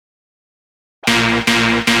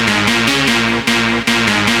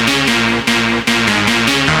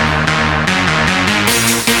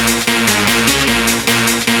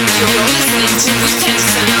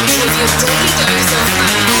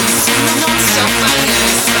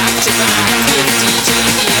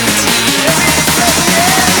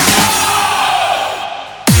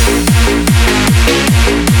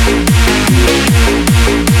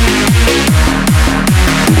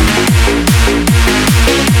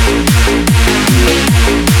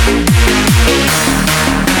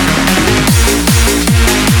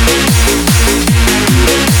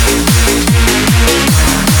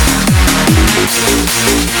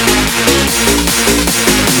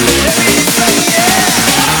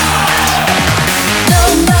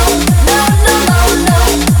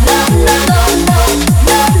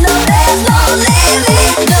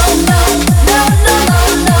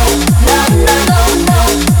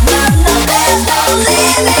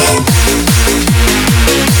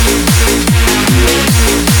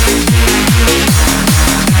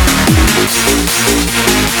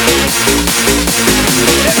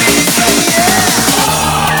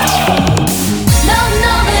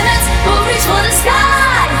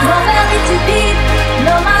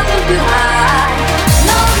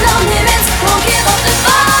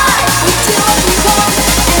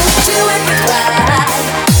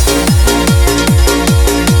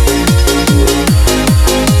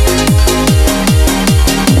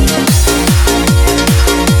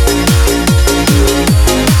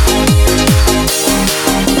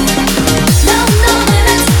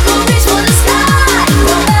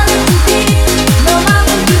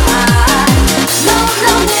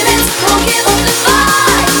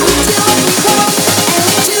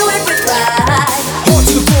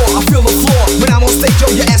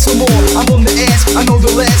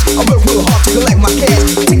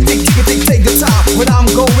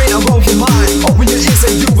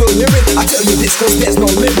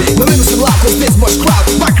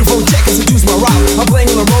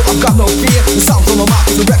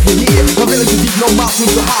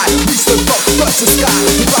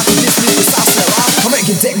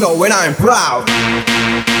When I'm proud.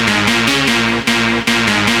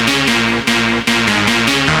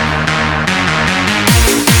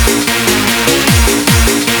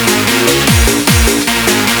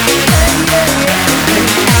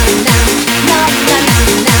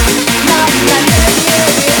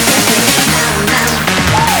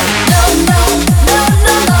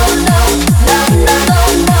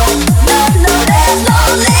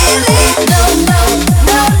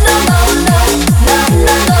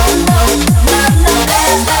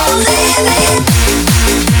 There's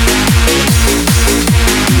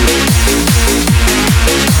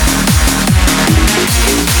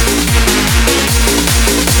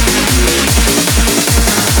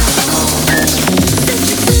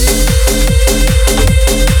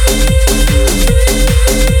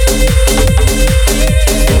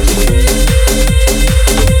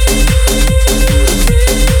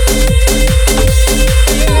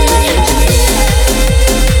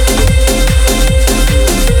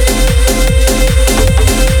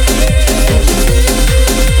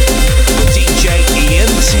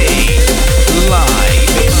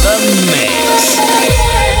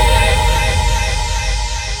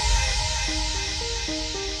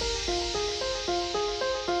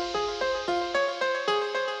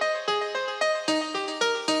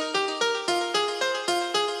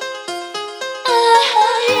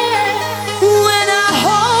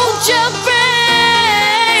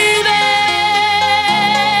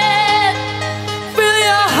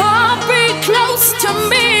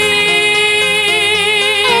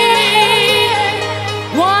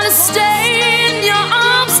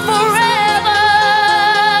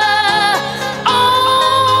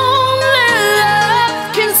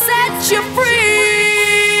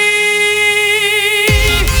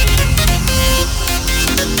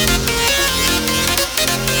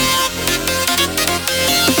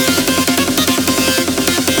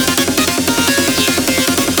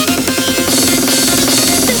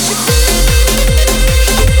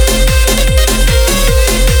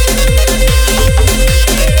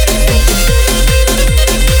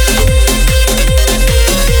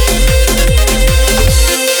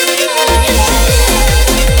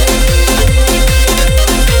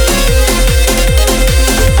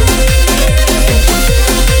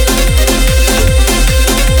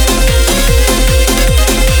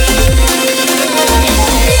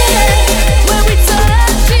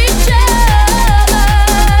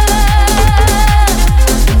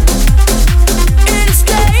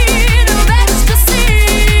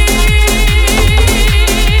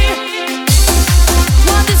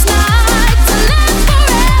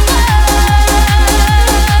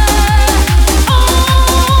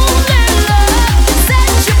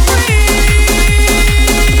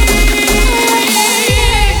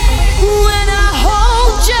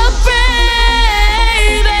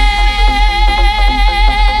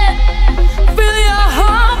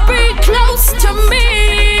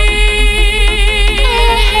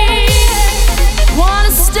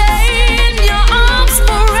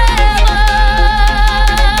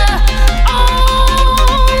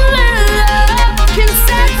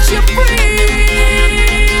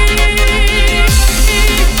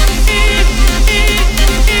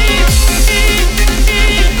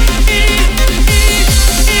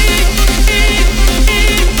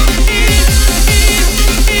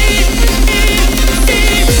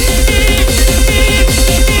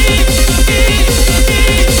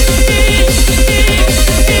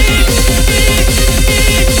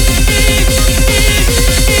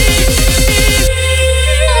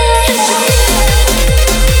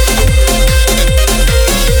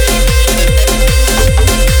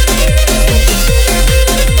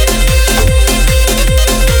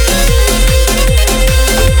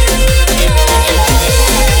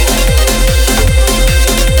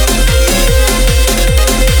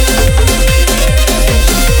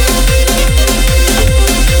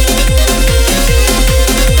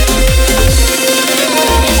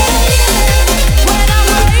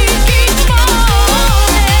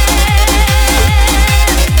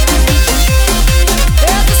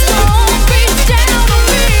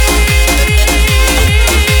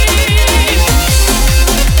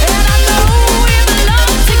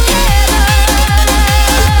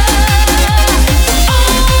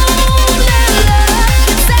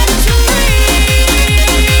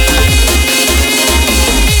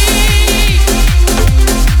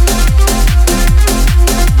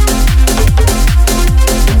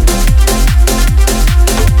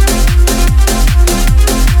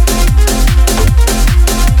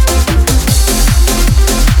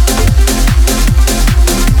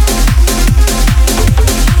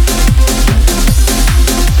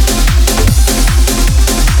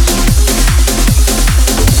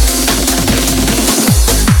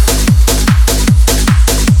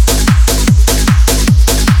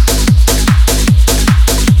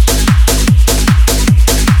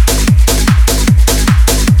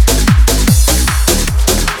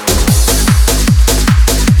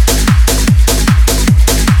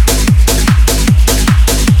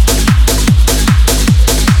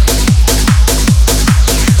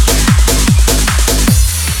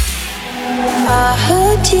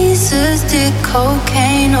Jesus did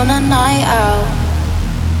cocaine on a night out.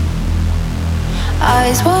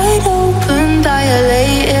 Eyes wide open,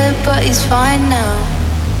 dilated, but he's fine now.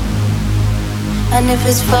 And if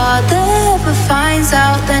his father ever finds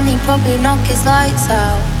out, then he'd probably knock his lights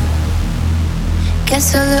out.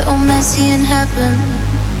 Gets a little messy in heaven.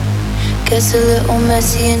 Gets a little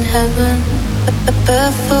messy in heaven.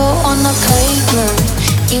 Barefoot on the pavement.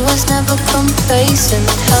 He was never complacent.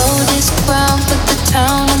 Held his ground, put the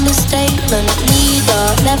town on the statement. Leader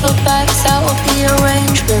never backs out of the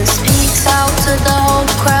arrangement. Speaks out to the whole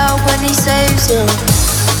crowd when he saves them.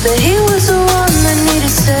 But he was the one that needed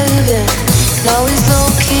saving. Now he's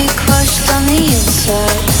low-key crushed on the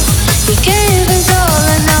inside. He gave his all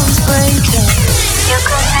and now he's breaking. You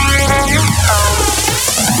can feel it in his heart.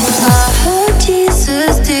 I heard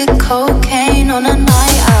Jesus did cocaine on a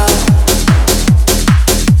night out.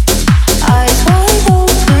 Eyes wide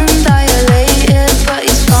open, dilated, but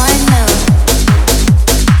he's fine now.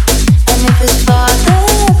 And if his father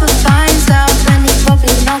ever finds out, then he'd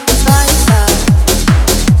probably knock his lights out.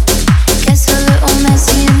 Gets a little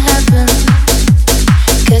messy in heaven.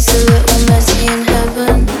 Gets a little messy in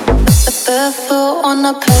heaven. Barefoot on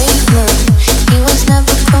the pavement. He was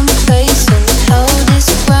never complacent. Held his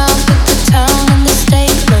ground, put the town in the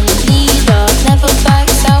statement. Leader never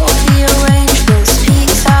backs out of the arrangement.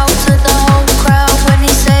 Speaks out to the whole crowd when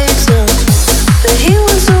he saves them. But he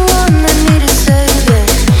was the one that needed saving.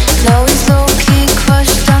 Now he's low-key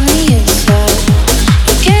crushed on the inside.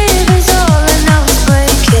 He gave his all and now he's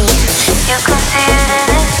breaking. You can see it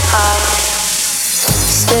in his heart.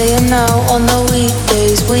 Staying out on the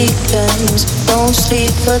weekdays, weekends. Don't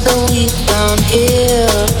sleep for the week down here.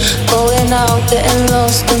 Going out, getting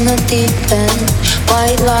lost in the deep end.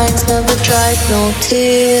 White lines never dried, no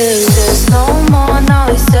tears. There's no more now,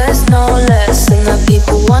 he says no less. And the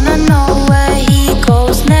people wanna know where he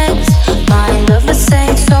goes next. Mind of a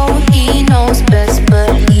saint, so he knows best.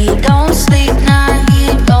 But he don't sleep now,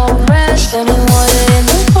 he don't rest. Any water in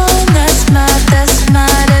the wine, that's mad, that's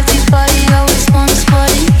mad. Everybody always wants what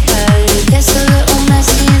he had. It gets a little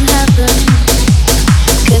messy in heaven.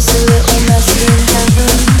 Gets a little messy in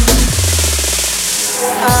heaven.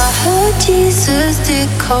 I heard Jesus did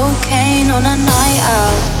cocaine on a night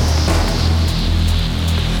out.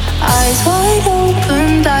 Eyes wide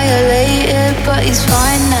open, dilated, but he's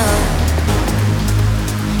fine now.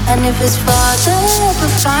 And if his father ever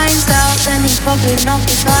finds out, then he'd probably knock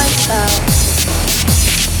his lights out.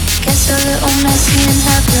 Gets a little messy in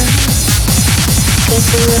heaven. Gets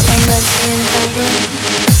a little messy in heaven.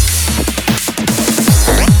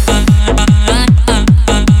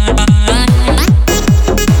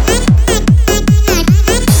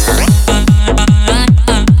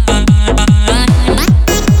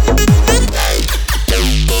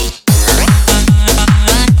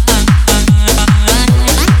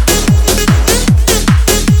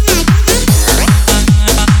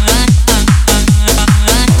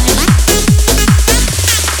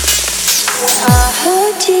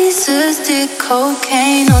 Jesus did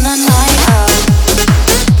cocaine on a night out.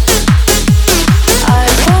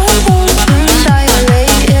 Eyes wide open,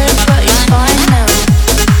 dilated, but he's fine now.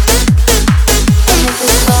 And if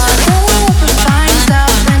his father ever finds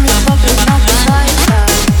out, then he'll probably knock his lights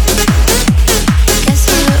out. Gets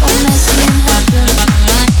a little messy in heaven.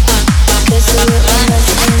 Gets a little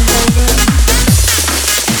messy in heaven.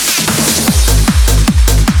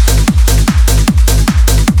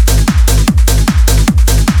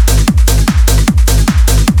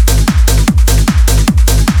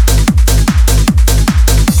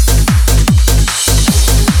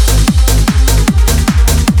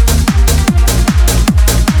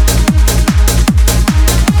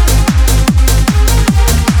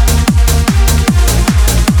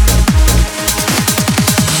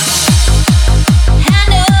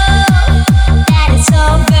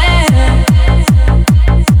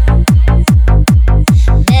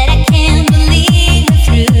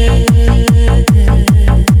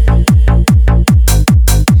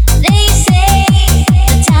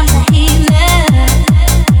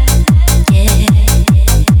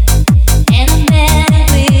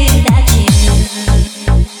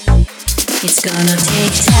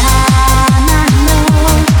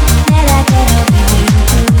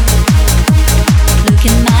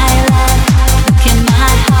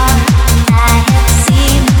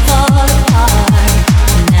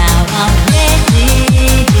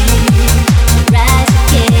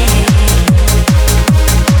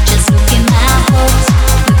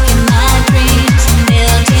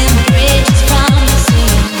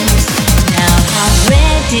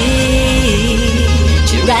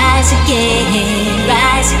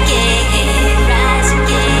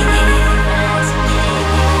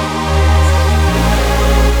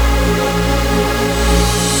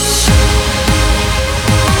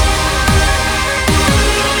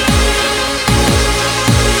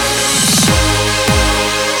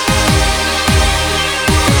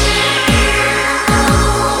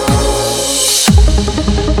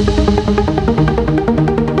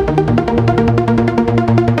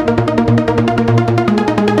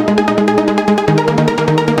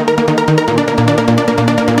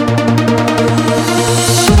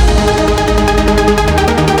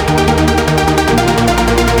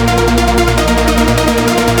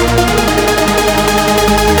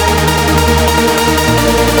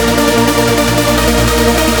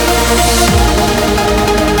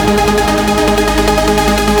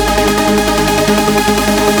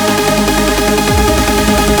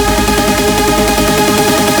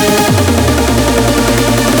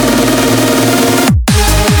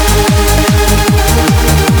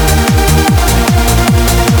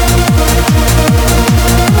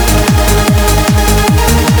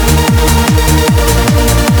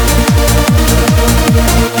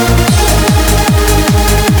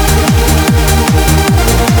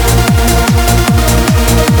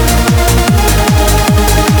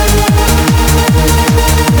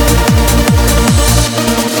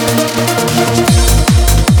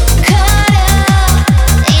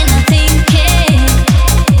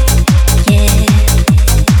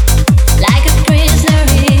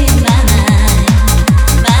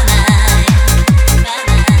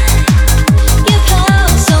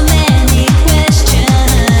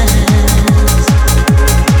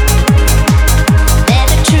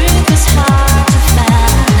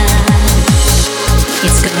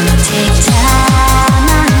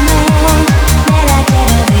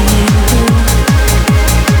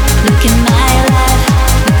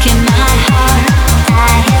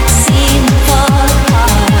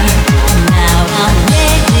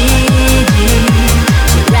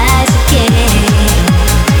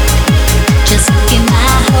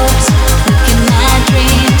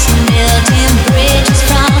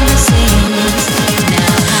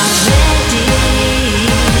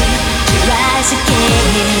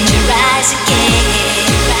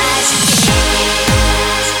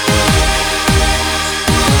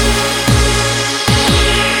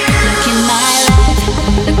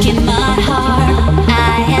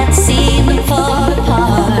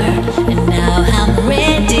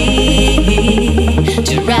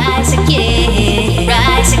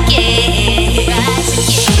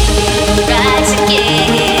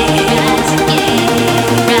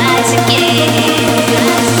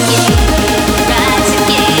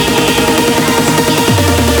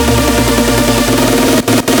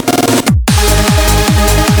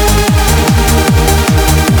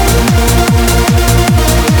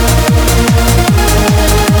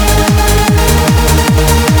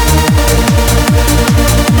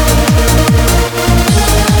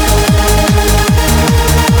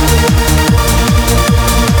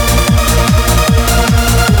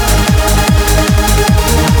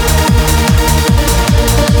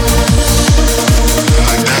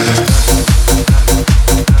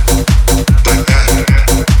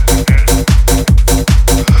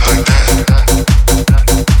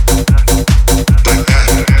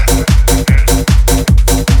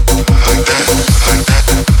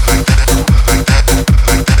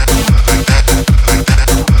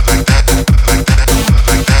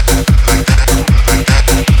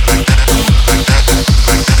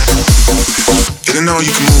 know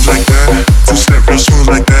you can move like that. Two-step real smooth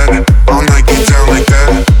like that. All night get down like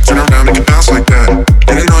that. Turn around and get bounce like that.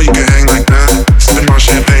 Didn't know you can hang like that. Sipping on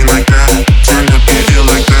champagne like that. Turn up, get ill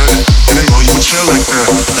like that. Didn't know you would chill like that.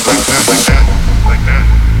 Like that, like that. Like that,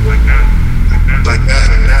 like that. Like that,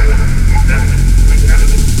 like that.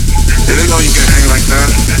 Didn't know you can hang like that.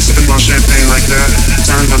 Sipping on champagne like that.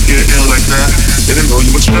 Turn up, get ill like that. Didn't know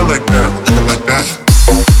you would chill like that. Like that.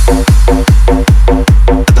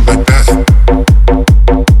 Like that.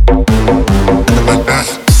 Like that. Like that.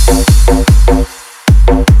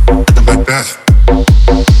 Like that.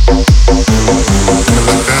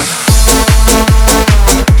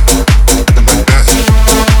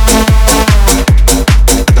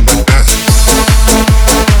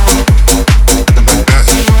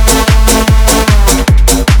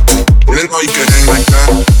 You could hang like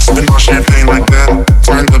that, sipping on champagne like that,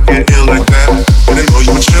 turn up, get ill like that. Didn't know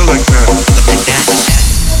you would chill like that. Like that, like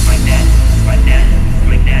that, like that, like that,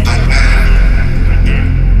 like that, like that, like that,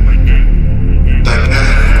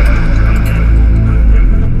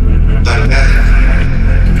 like that.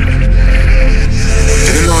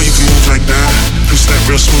 Didn't know you can move like that, two-step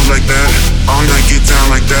real smooth like that. All night get down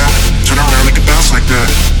like that, turn around make a bounce like that.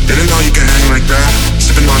 Didn't know you can hang like that,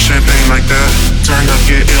 sipping on champagne like that, turn up,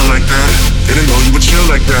 get ill like that. Didn't know you would chill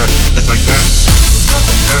like that, like that.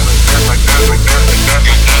 Like that, like that, like that, like that,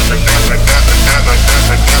 like that, like that, like that, like that,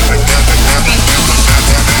 like that, like that, like that.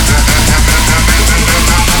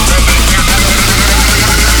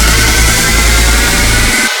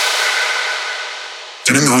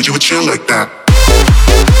 Didn't know you would chill like that.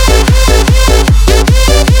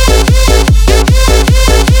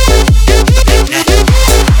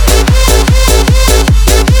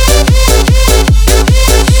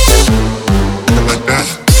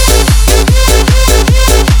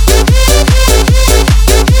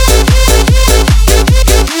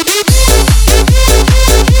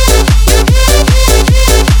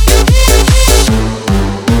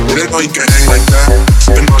 You can hang like that,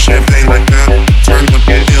 sipping on champagne like that, turn up,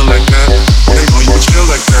 get ill like that. Didn't know you would chill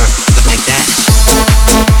like that, like that. Like that.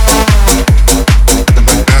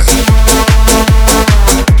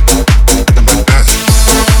 Like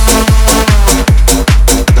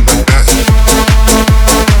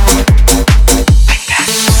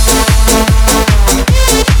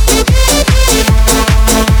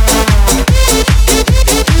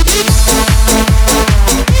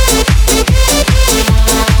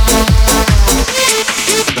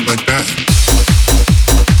that. Like that. Like that.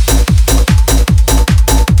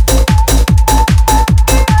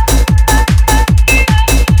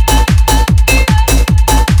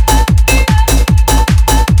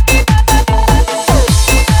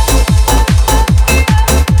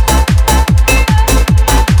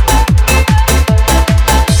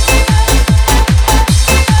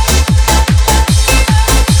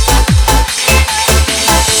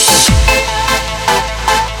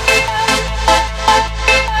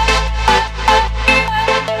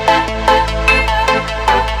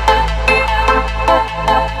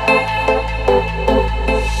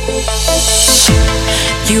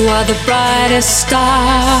 You are the brightest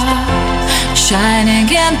star shining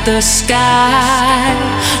in the sky.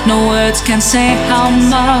 No words can say how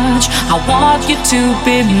much I want you to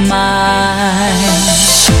be mine.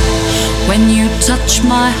 When you touch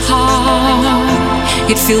my heart,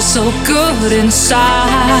 it feels so good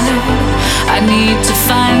inside. I need to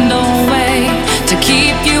find a way to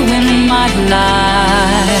keep you in my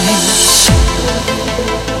life.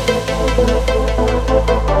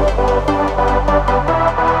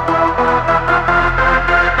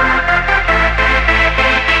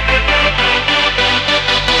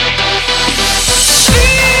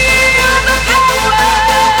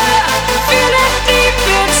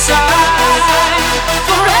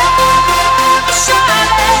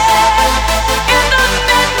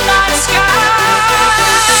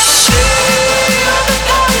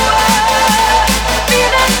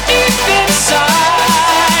 Inside,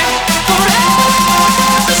 forever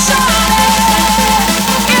shine.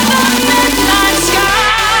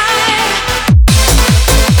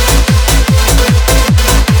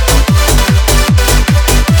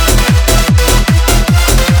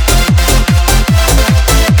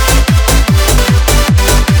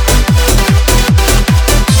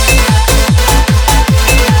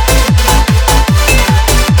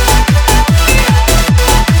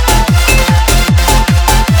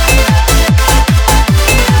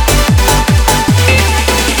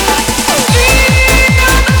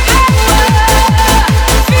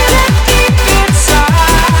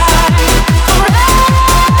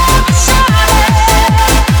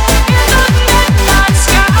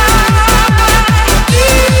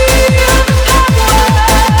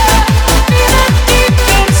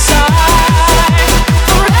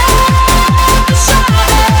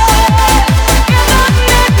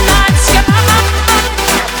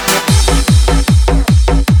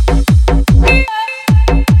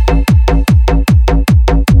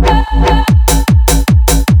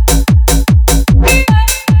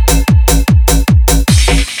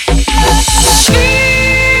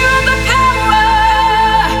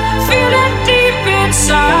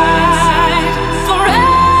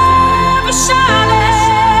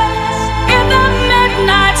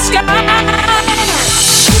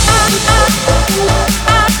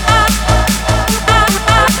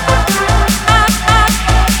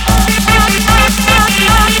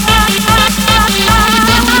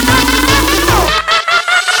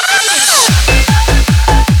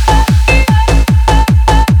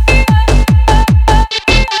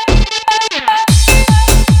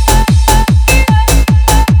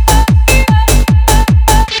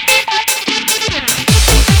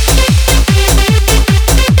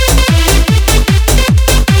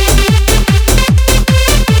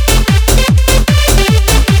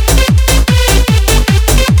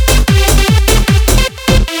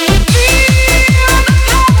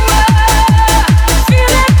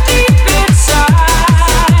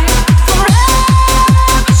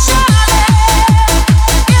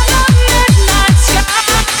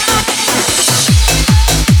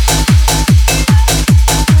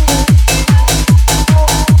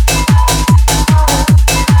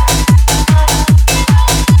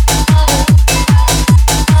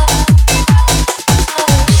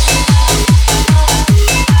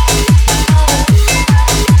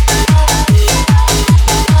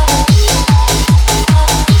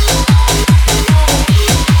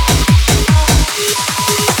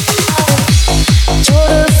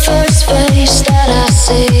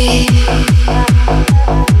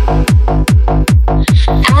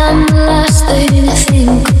 am the last thing I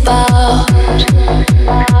think about.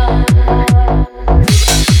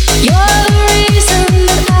 You're the reason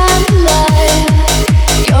that I'm alive.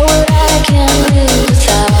 You're what I can't live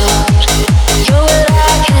without. You're what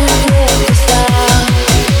I can't live without.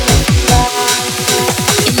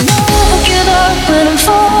 You never give up when I'm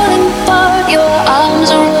falling apart. Your arms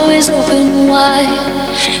are always open wide,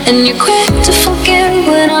 and you're quick to forgive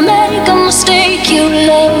when I make a mistake. You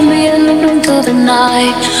love me in the blink of the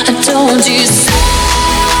night. I told you so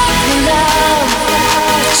loud,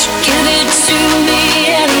 but you give it to me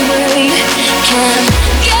anyway. Can't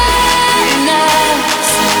get enough.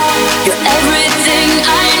 You're everything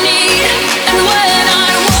I need, and when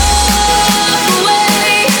I walk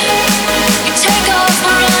away, you take off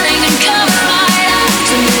running and come right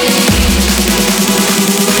after me.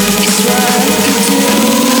 It's what you do,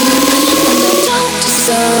 and I don't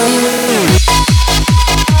deserve you.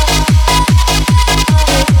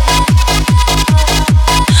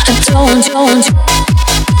 Don't you?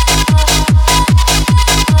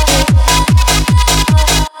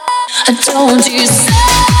 I told you so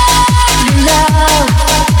loud.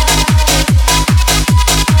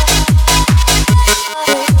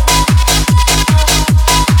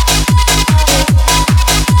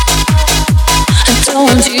 I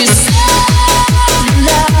told you so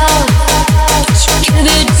loud. But you give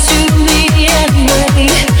it to me anyway.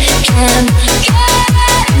 Can't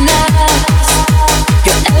get enough.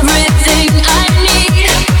 You're everything I need,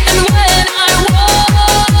 and when I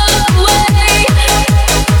walk away,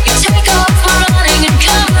 you take off running and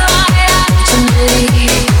come right after me.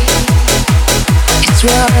 It's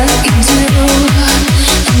what you do,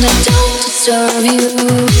 and I don't deserve you.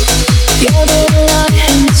 You're the light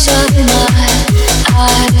inside my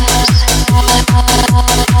eyes.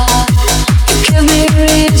 You give me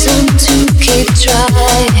reason to keep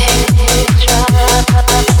trying.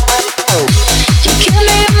 You give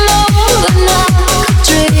me more than I could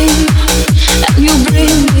dream, and you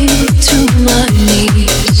bring me to my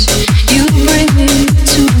knees. You bring me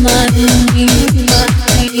to my knees.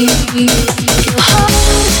 Your heart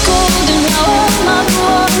is gold and you're my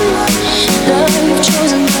one. Love you've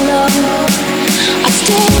chosen to love. I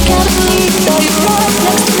still can't believe that you're right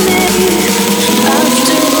next to me.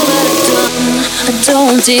 After what I've done, I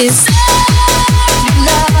don't deserve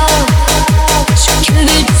love, but you give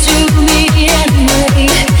it to me anyway.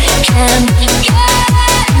 Can't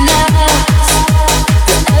get enough.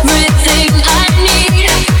 You're everything I need,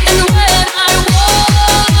 and when I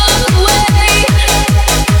walk away,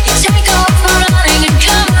 you take off running and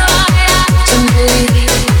come right after me.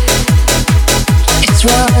 It's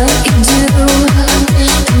what you do,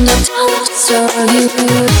 and I don't deserve you.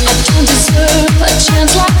 I don't deserve a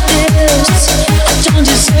chance like this. I don't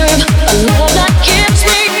deserve a love that gives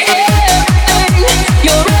me everything.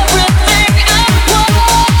 You're everything I want.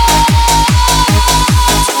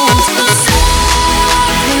 I don't deserve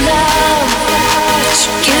love, but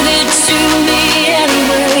you give it to me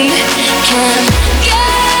anyway. Can't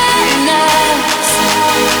get enough.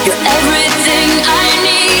 You're everything I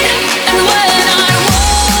need, and when I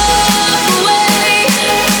walk away,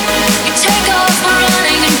 you take off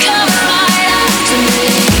running and come right after me.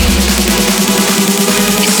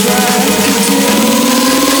 It's what you do,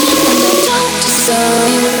 and I don't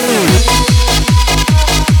deserve you.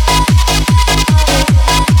 And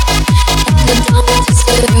I don't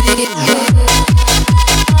deserve you.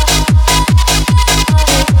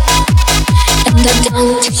 And I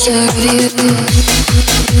don't deserve you.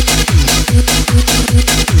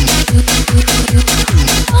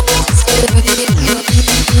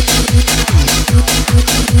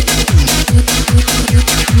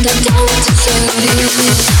 And I don't deserve you.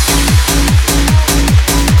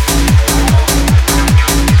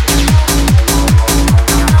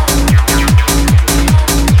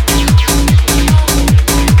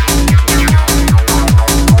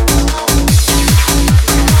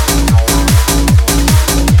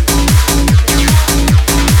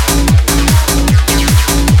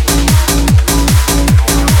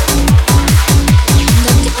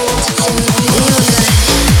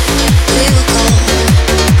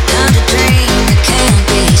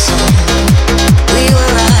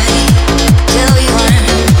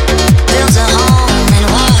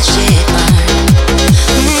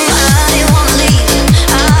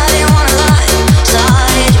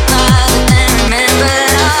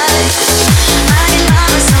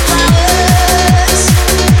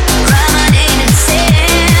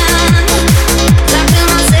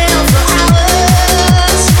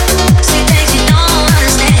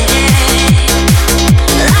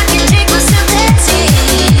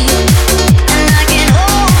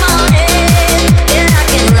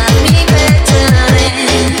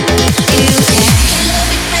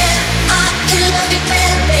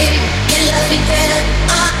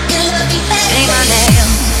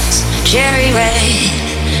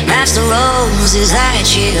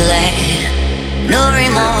 no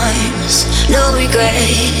remorse, no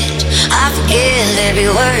regret. I forgive every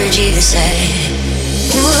word you say.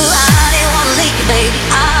 Ooh, I didn't wanna leave you, baby.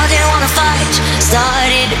 I didn't wanna fight.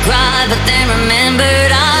 Started to cry, but then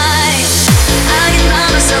remembered I can buy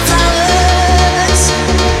myself flowers,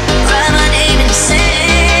 write my name in the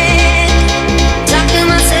sand, talk to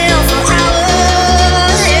myself for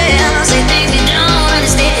hours. Yeah, I'll say things you don't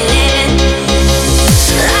understand.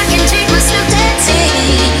 I can take myself dancing.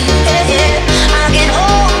 Yeah, yeah. I can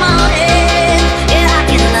hold my hand. Yeah, I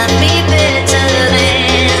can love me better than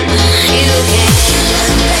you can.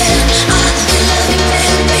 I can love me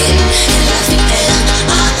better, baby. You love me better.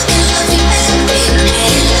 I can love me better, baby. You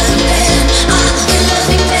love me better. I can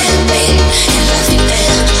love me better, baby. You love me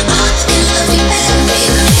better. I can love me better,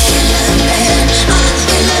 baby. You love me better. I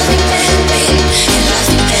can love me better, baby. You love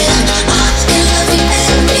me better. I can love me better,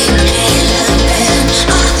 baby. You love me better.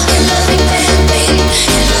 I can love me better, baby.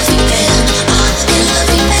 You love me better. I can love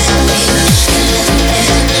me better, baby. You love me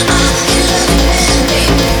better. I can love me better, baby.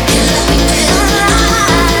 You love me better.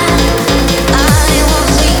 I didn't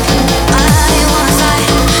wanna leave you. I didn't wanna fight.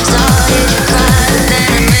 Started to cry, but then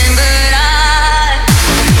remembered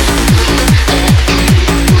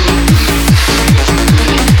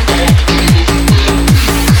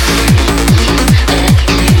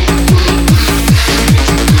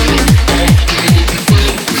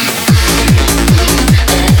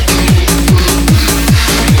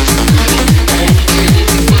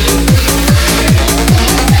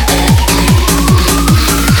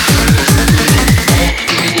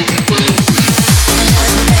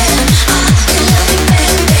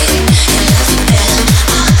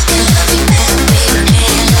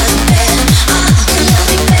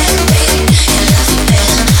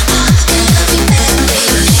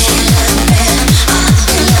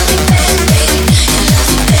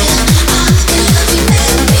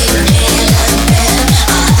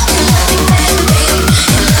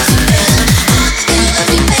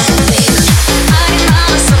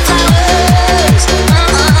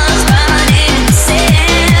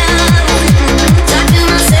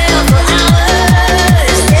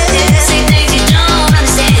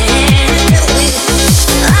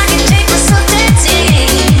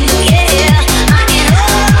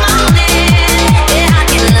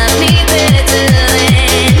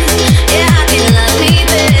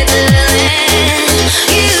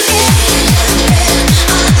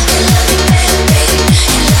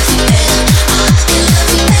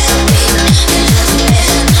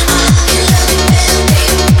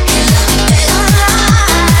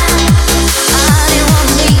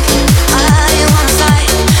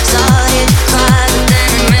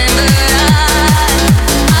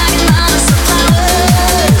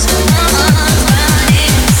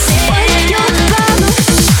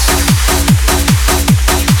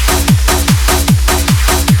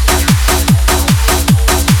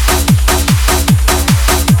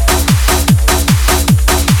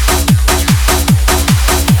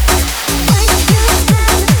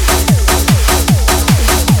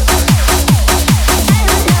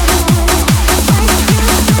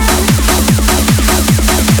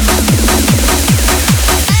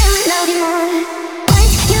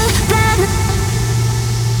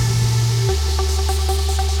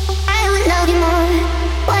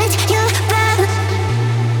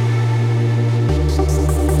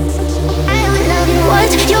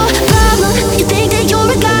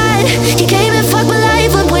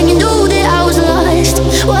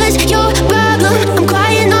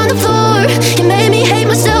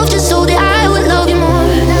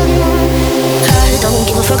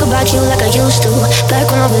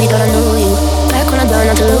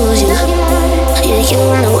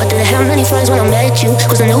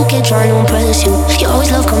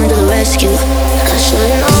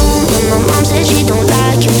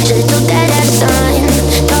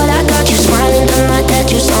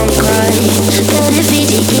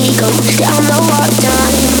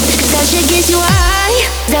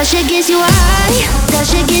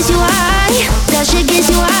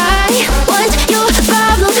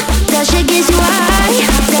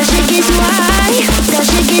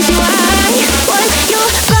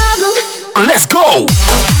Let's go!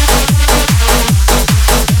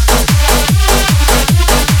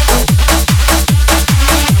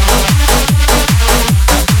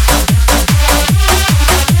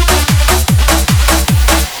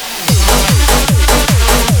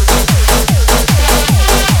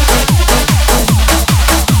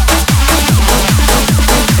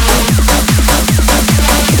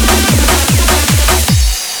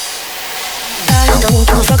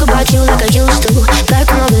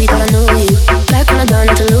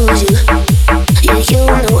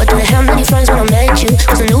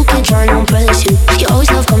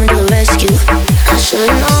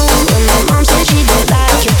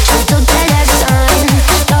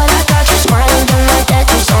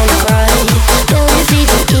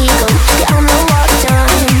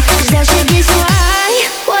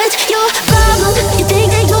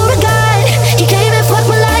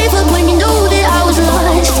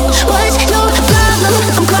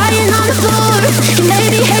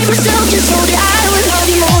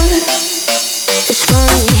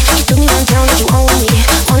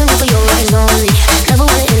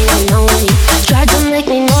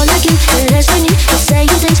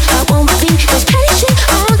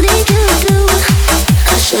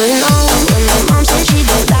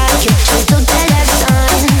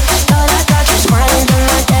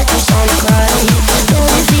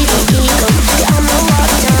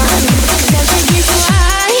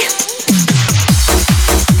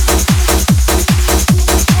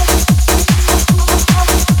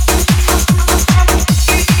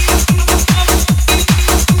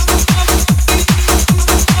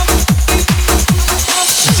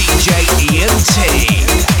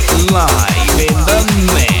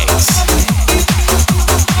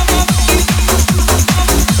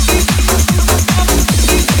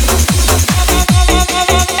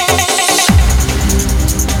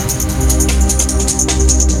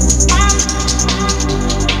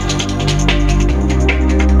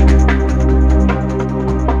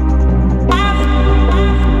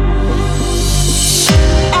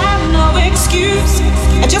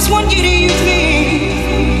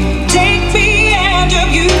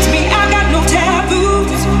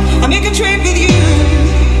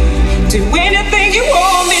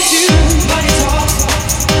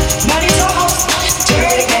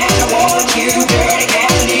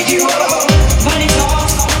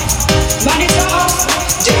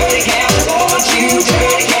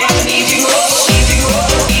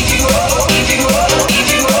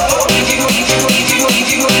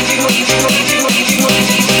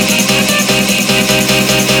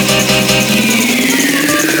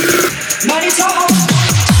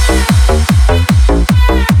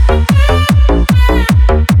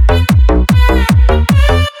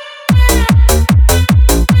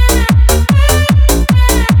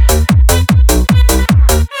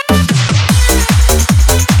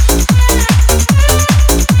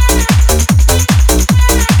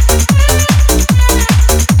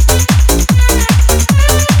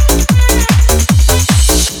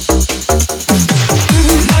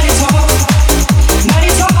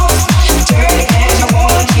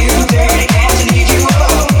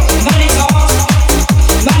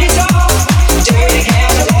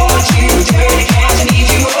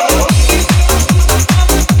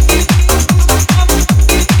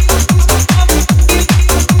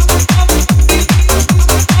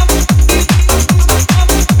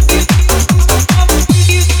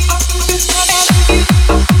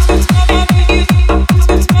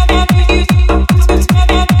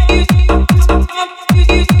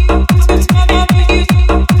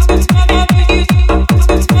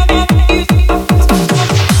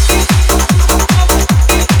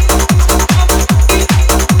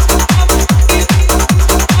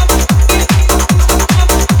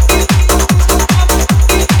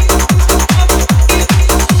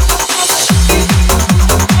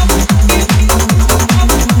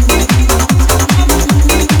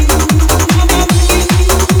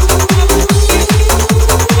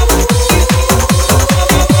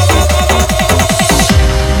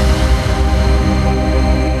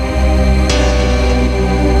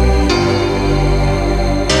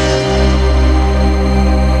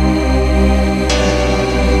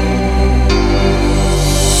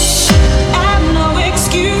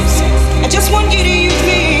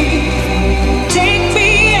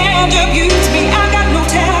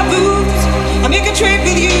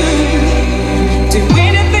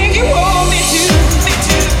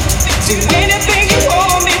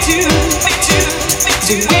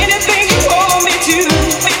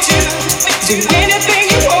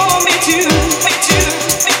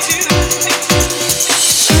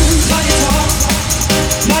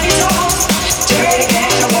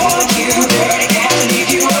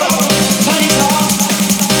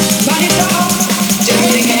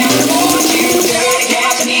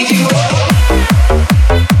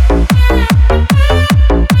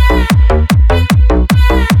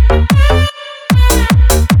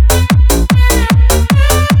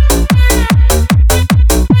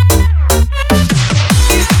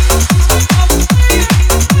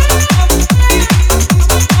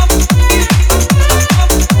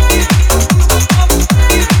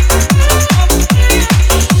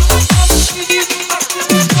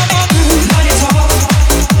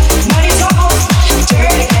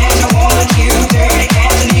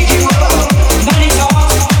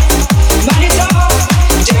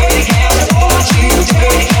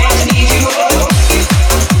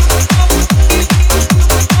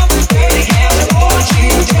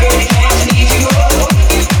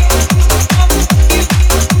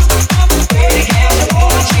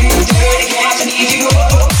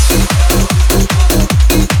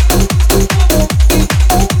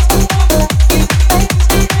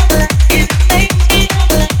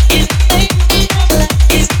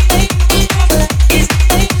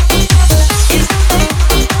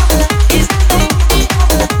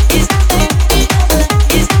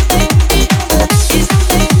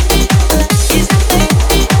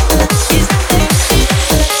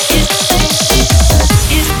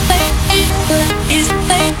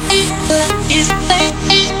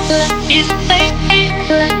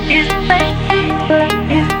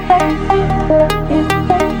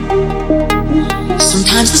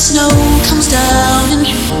 Sometimes the snow comes down in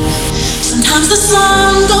June. Sometimes the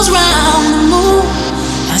sun goes round the moon.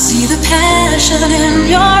 I see the passion in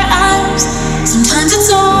your eyes. Sometimes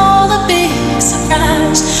it's all a big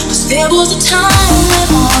surprise. 'Cause there was a time when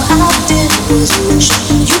all I did was wish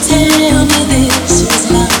you tell me this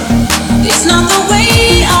is love. It's not the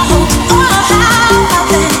way I hope or how I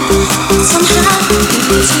think, but somehow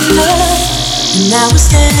it's love. And now we're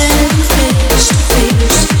standing face to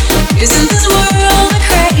face. Isn't this world a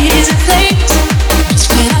crazy place? It's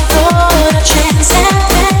when I thought a chance had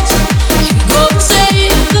passed. You go and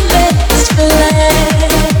save the best for last.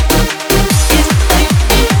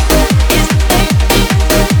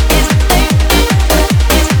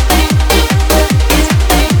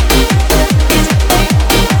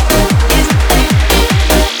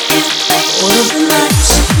 All of the nights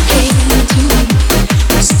you came to me,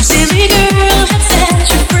 some silly girl had set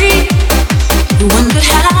you free. You wondered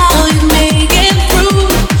how you make it through.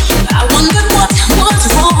 I wondered what was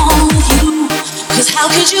wrong with you. 'Cause how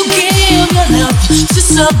could you give your love to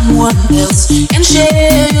someone else and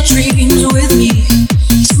share your dreams with me?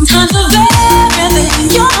 Sometimes the very thing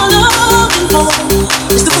you're looking for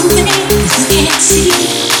is the one thing you can't see.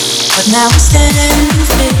 But now we're standing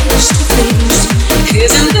face to face.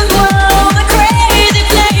 Isn't this world a crazy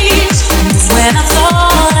place? When I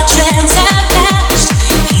thought a chance had passed,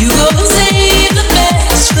 you go and save the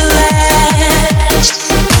best for last.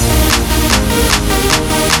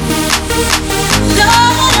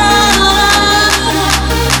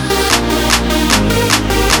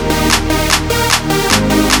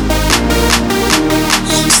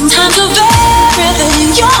 Sometimes the very thing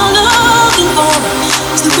you're looking for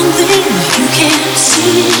is the one thing you can't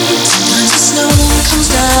see. Sometimes the snow comes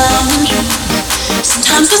down in June.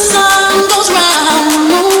 Sometimes the sun goes round the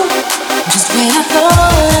moon. Just when I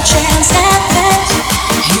thought a chance had passed,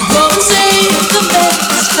 you go and save the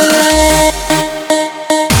best for last.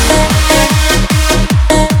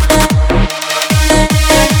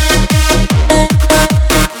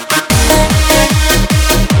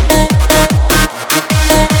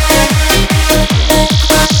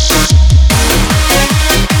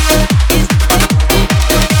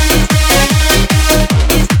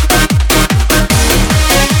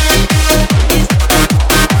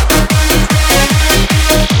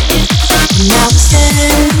 Now we're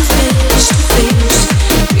standing face to face.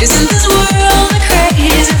 Isn't this world a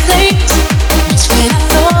crazy place? It's when I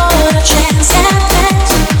thought a chance had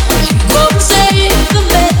passed. You go and save the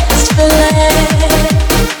best for last.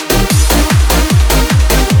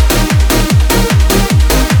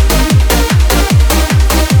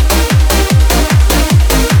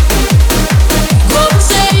 Go and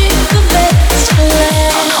save the best for last.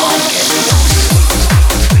 'Cause I know I can't do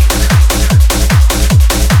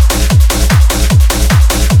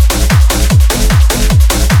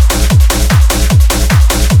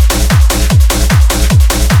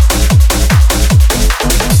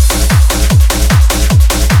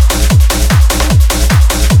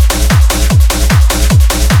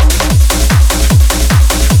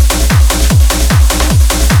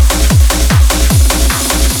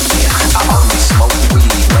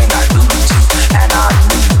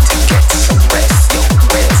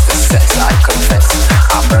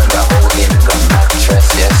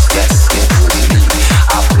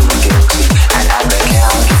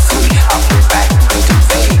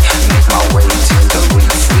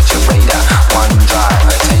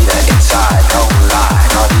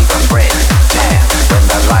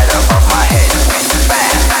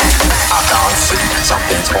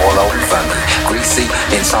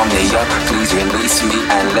kiss me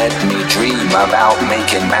and let me dream about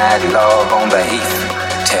making mad love on the heath,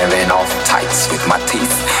 tearing off tights with my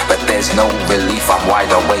teeth. But there's no relief, I'm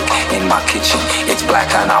wide awake in my kitchen. It's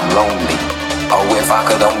black and I'm lonely. Oh, if I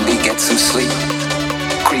could only get some sleep.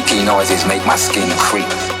 Creaky noises make my skin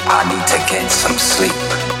creep. I need to get some sleep.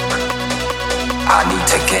 I need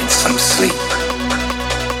to get some sleep.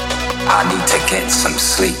 I need to get some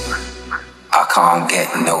sleep. I can't get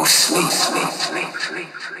no sleep.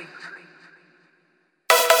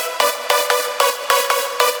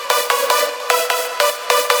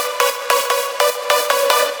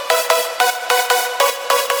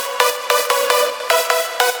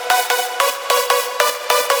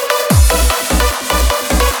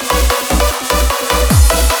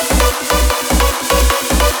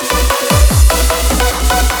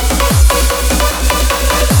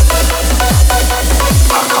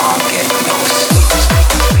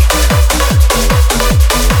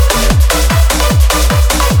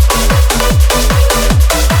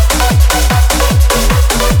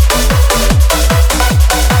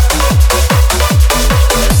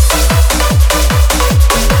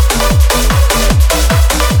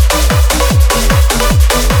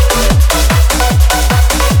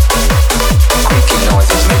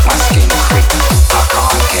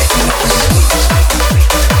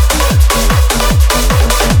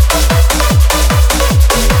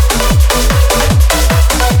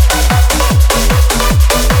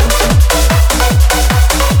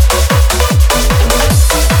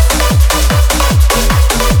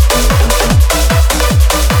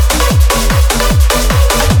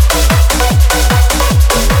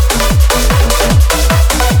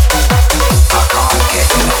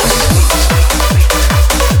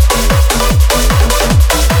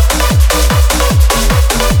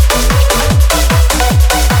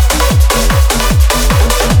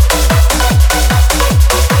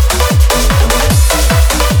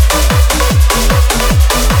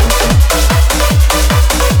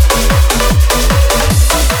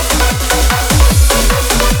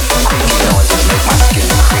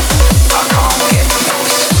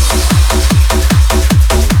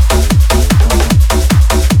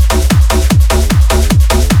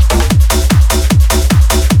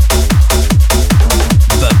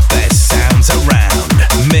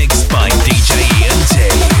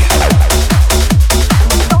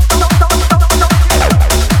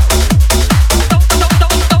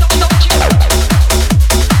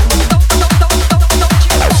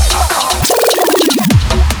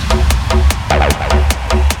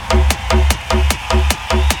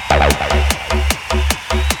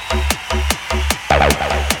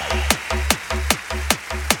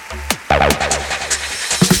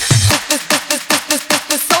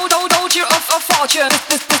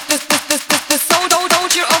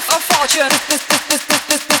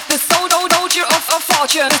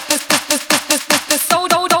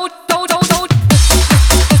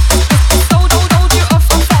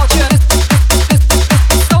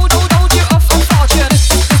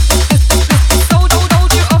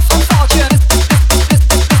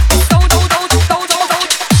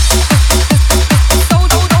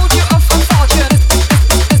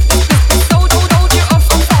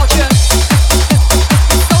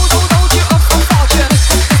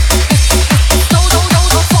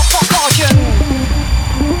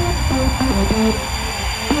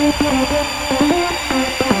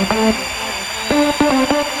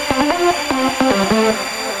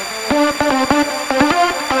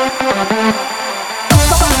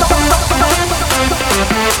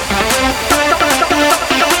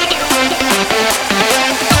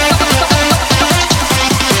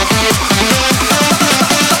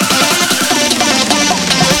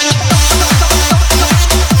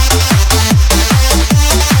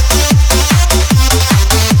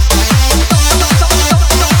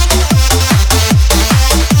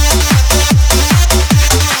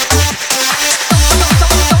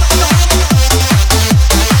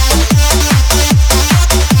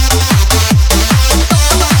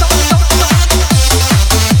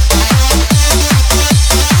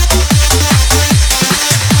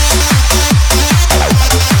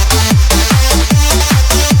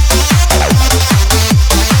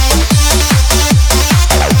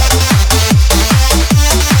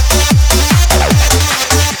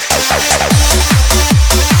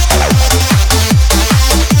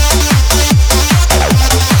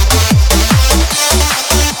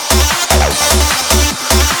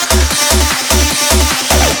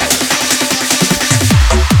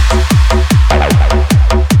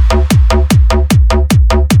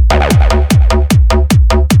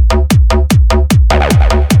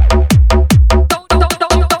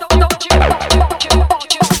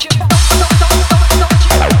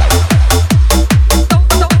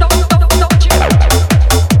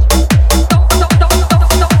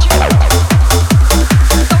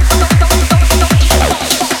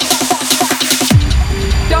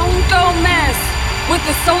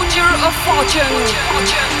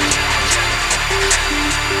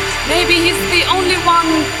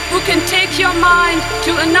 your mind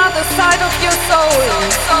to another side of your soul.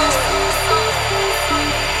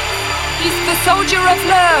 He's the soldier of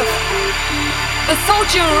love, the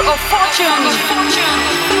soldier of fortune.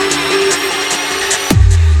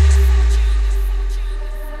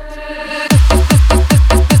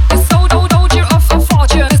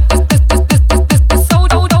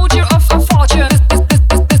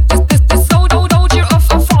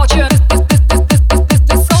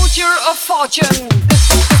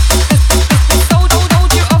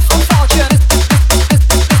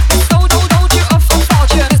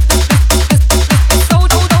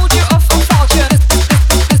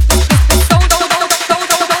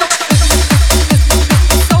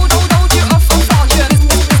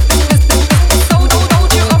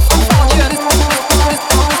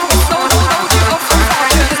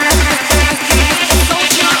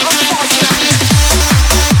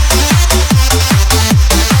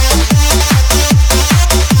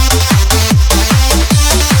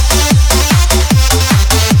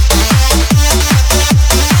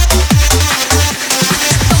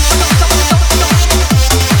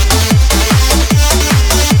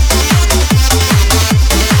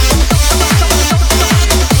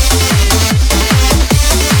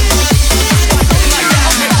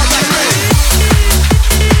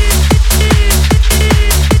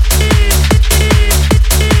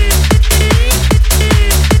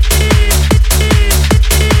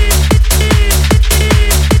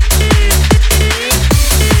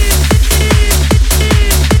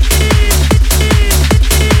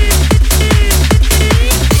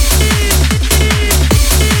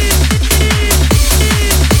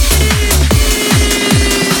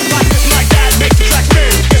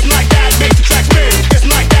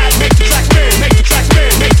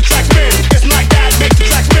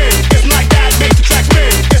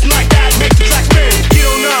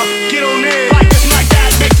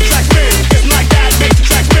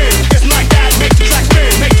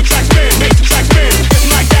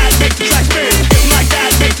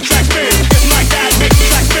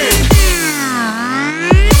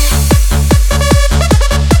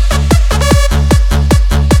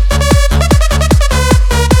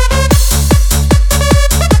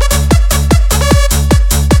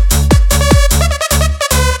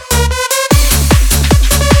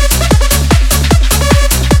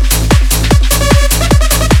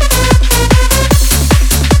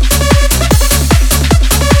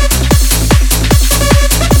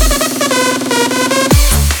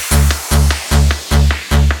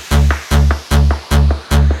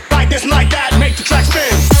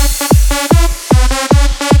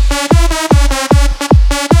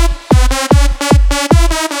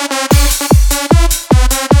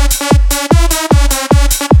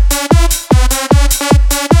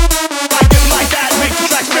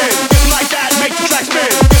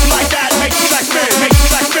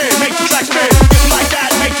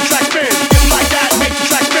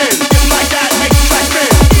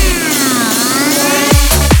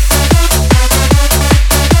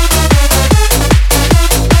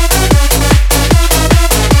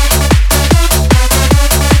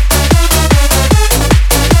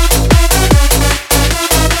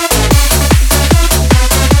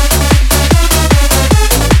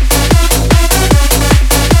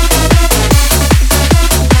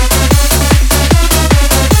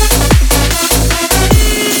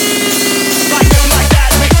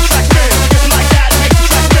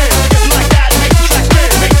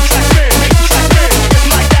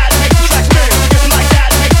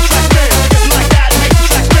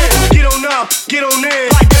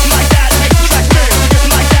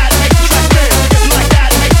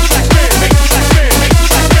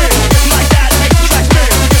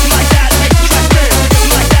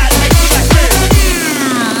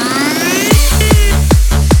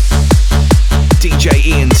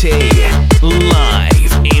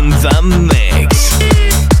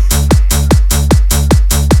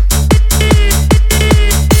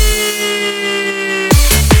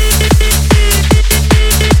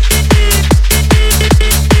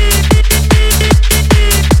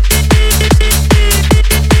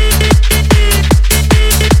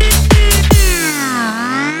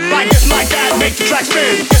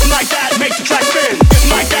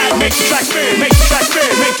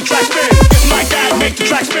 Make the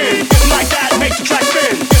track spin.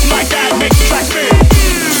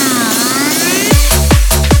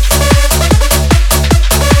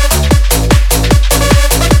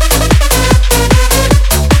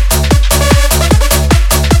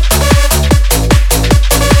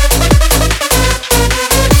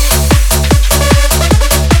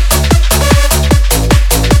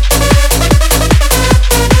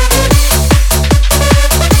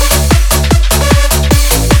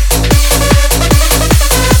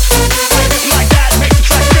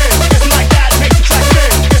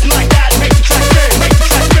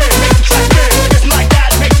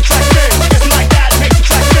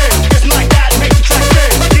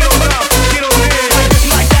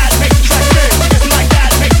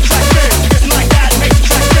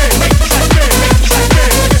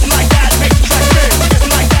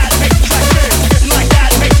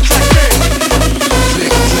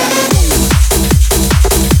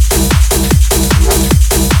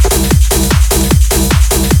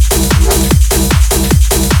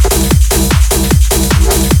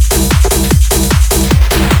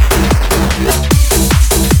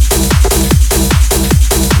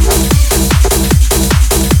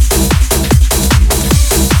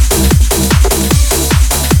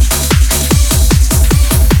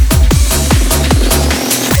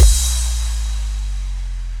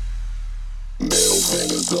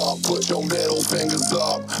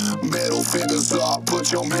 Middle fingers up,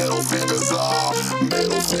 put your middle fingers up.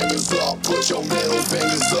 Middle fingers up, put your middle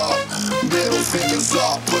fingers up. Middle fingers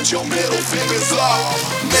up, put your middle fingers up.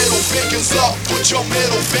 Middle fingers up, put your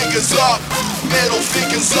middle fingers up. Middle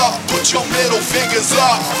fingers up, put your middle fingers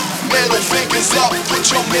up. Middle fingers up,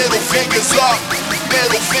 put your middle fingers up.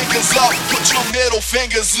 Middle fingers up, put your middle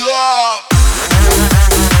fingers up.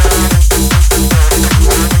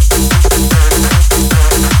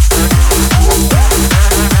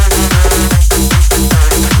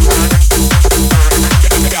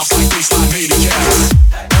 Bounce like baseline maniacs.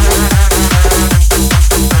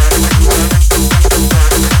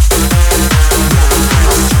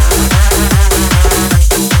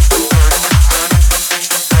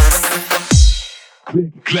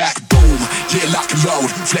 Clack, boom, yeah, lock and load.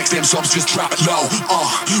 Flex them subs, just drop it low.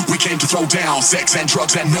 We came to throw down sex and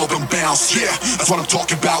drugs and milk and bounce. Yeah, that's what I'm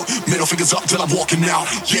talking about. Middle fingers up till I'm walking out.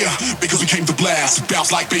 Yeah, because we came to blast.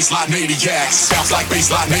 Bounce like baseline maniacs. Bounce like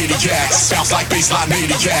baseline maniacs. Bounce like baseline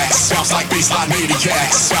maniacs. Bounce like baseline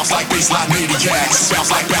maniacs. Bounce like baseline maniacs.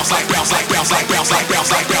 Bounce like bounce like bounce like bounce like bounce like bounce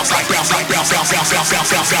like bounce like bounce like bounce bounce bounce bounce bounce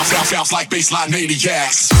bounce bounce bounce bounce like baseline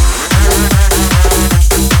maniacs.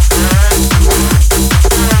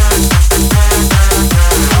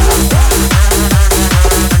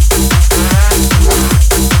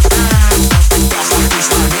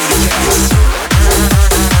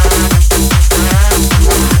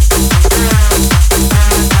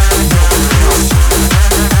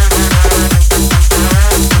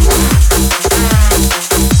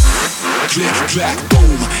 Clack,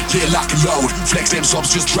 boom, yeah, lock and load. Flex them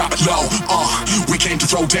subs, just drop it low. We came to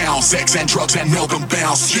throw down sex and drugs and milk and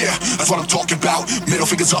bounce. Yeah, that's what I'm talking about. Middle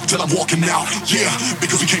fingers up till I'm walking out. Yeah,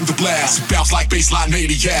 because we came to blast. Bounce like baseline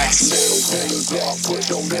maniacs. Middle fingers up, put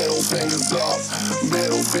your middle fingers up.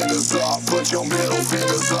 Middle fingers up, put your middle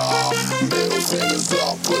fingers up. Middle fingers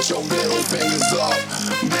up, put your middle fingers up.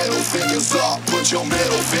 Middle fingers up, put your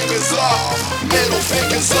middle fingers up. Middle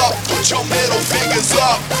fingers up, put your middle fingers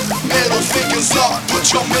up. Middle fingers up,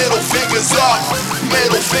 put your middle fingers up.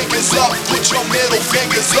 Middle fingers up, put your middle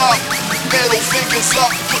fingers up. Middle fingers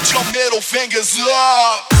up, put your middle fingers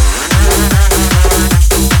up.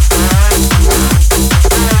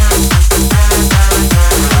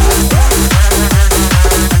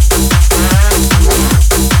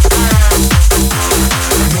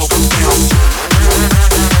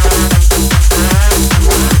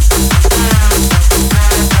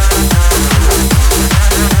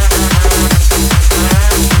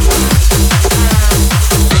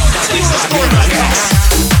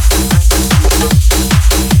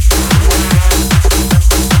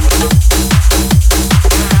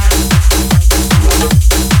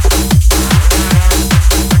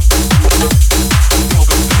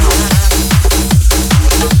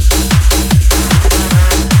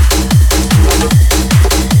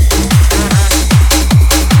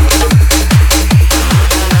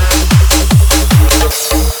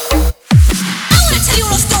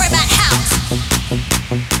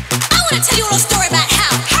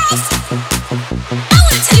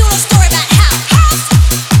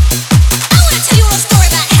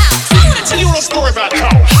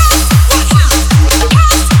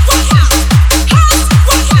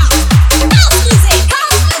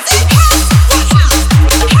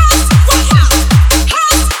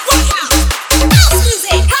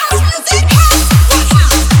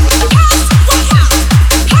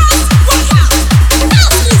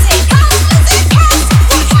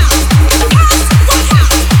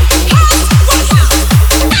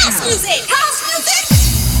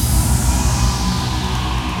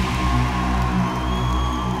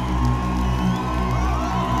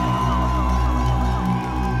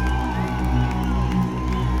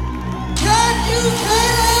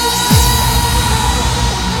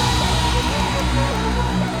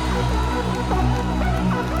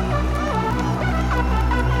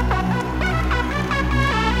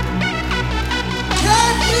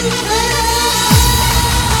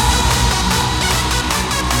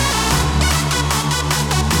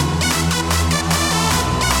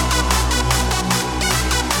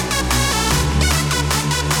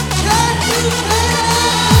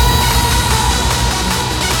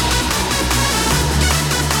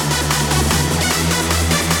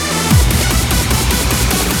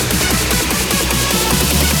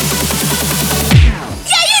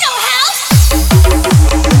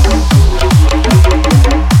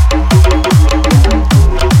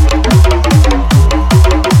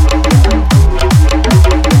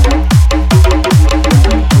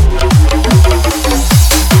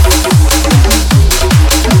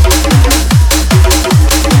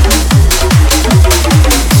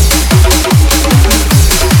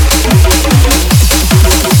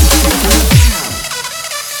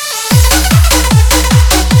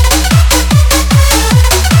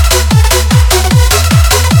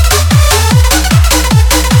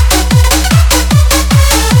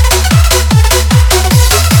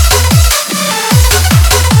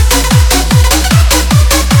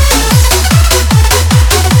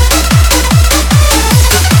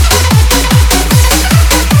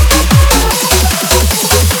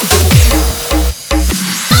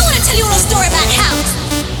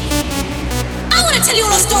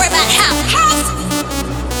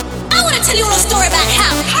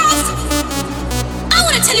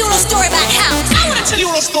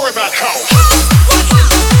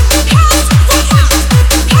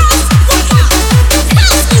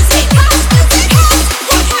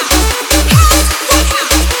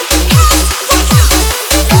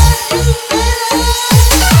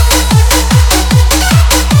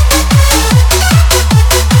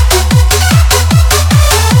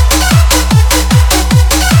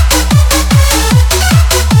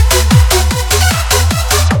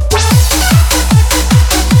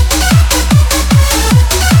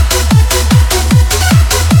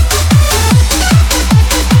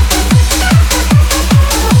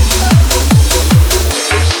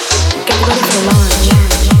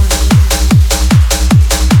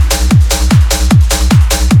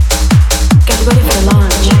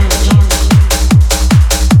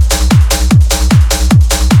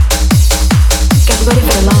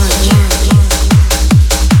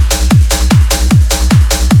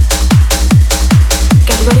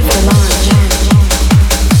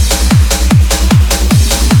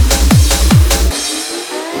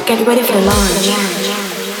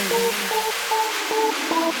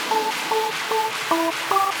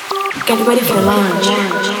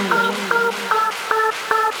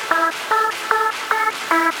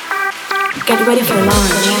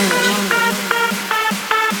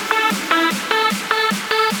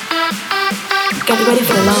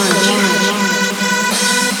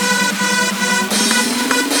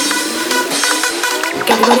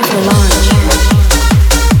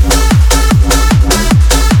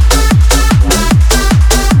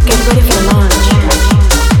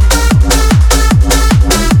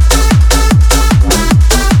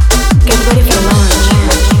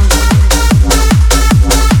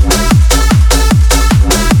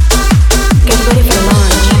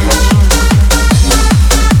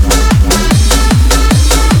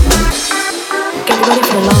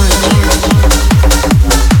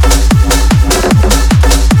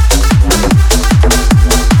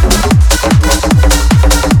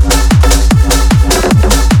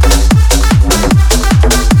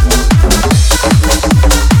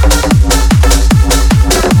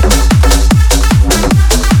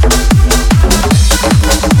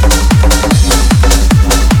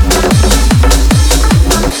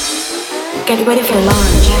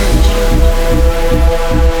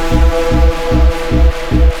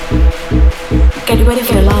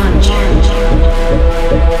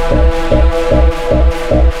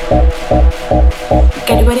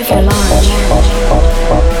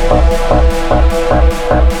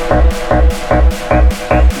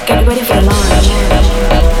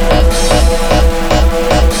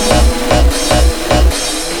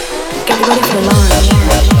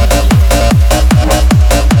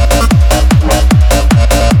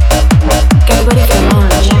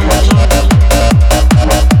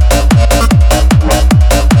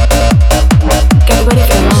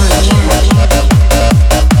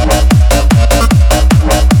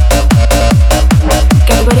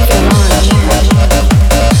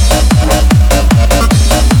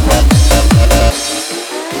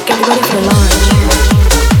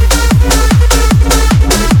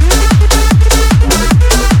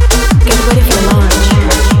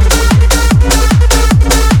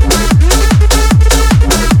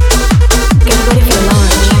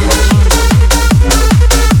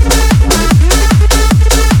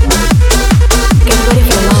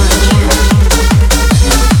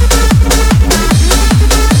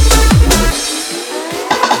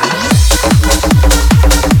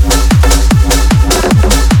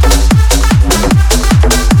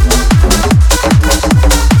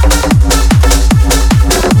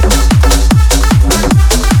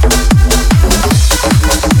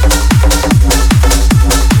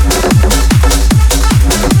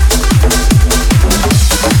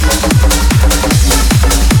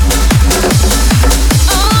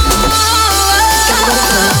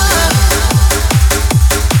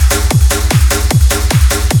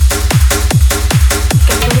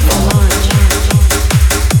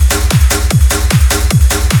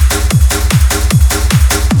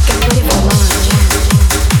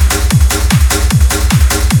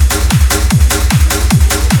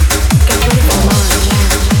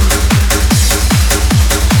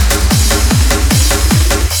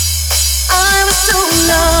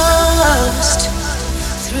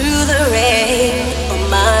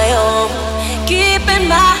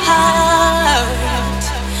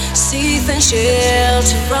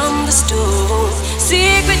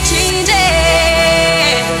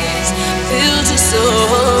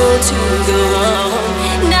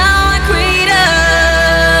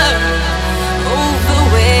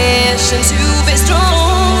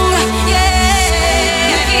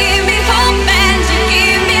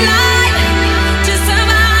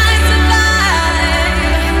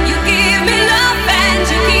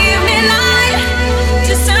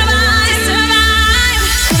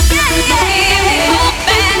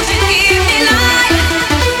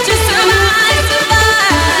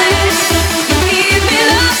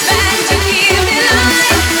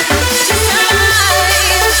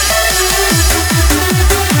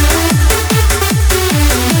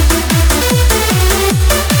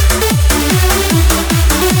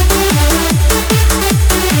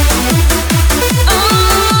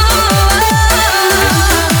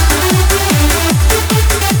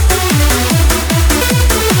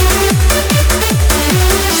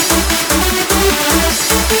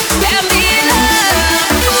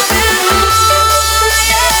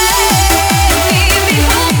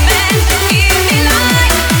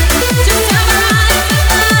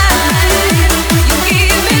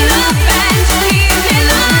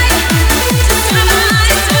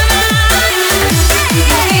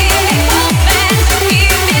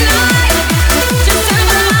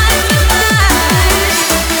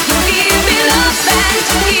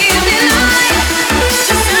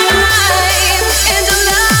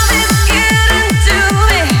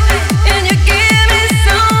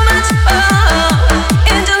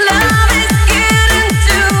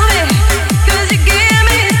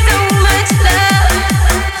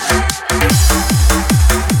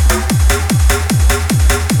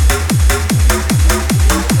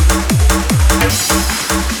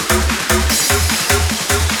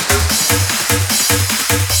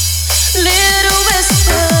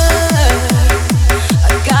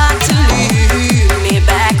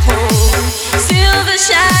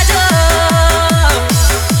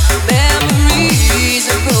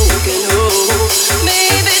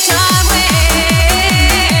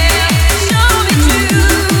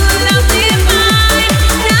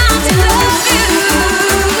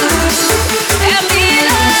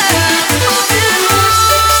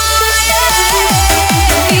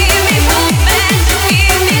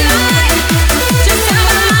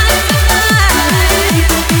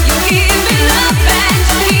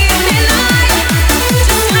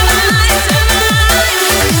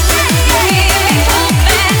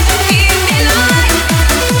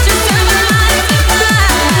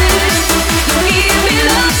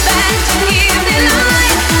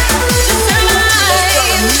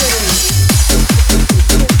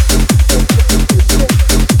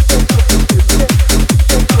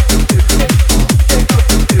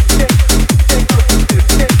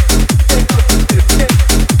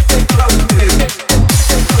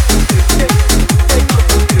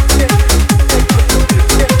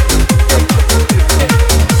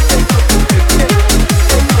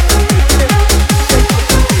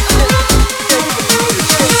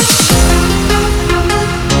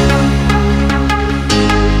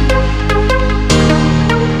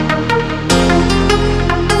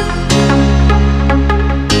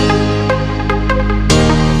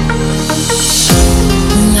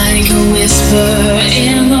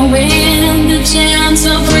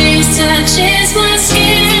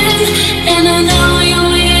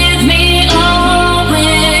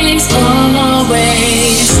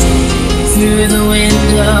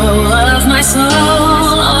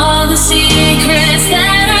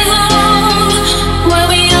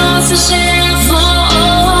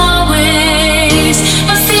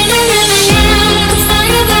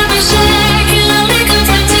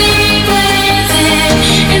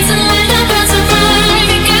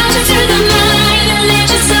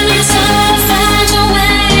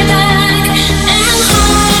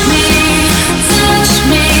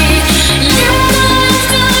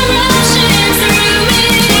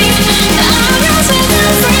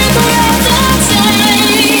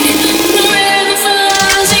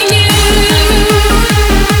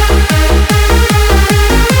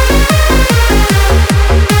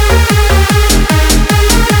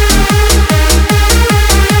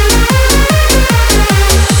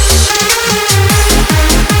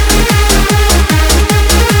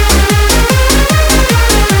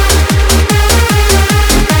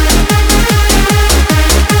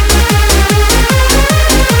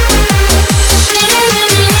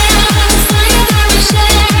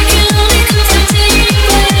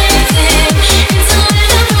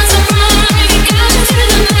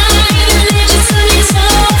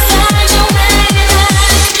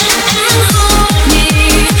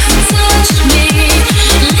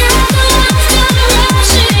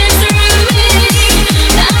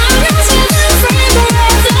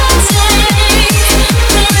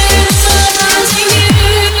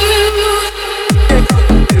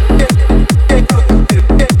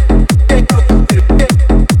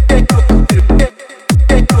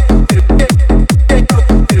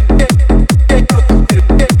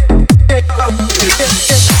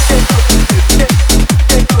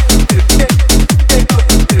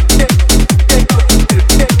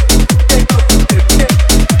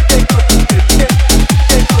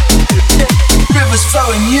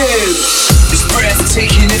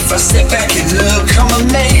 If I step back and look,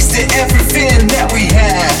 I'm amazed at everything that we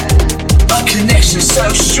had. Our connection so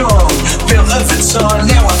strong, built over time.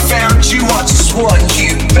 Now I found you, I just want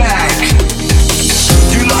you back.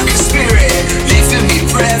 You like a spirit, leaving me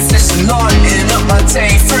breathless and lighting up my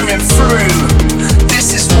day through and through.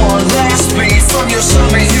 This is one last beat from your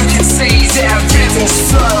summer. You can see that rivers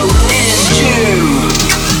flow in you.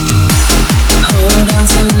 Hold on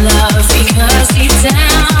to love because deep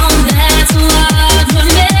down that's what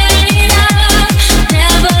we're made of.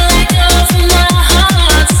 Never let go for my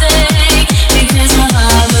heart's sake, because my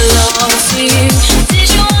heart belongs to you. Did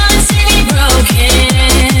you wanna see me broken?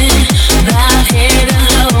 That hidden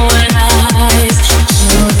low and eyes.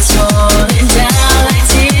 So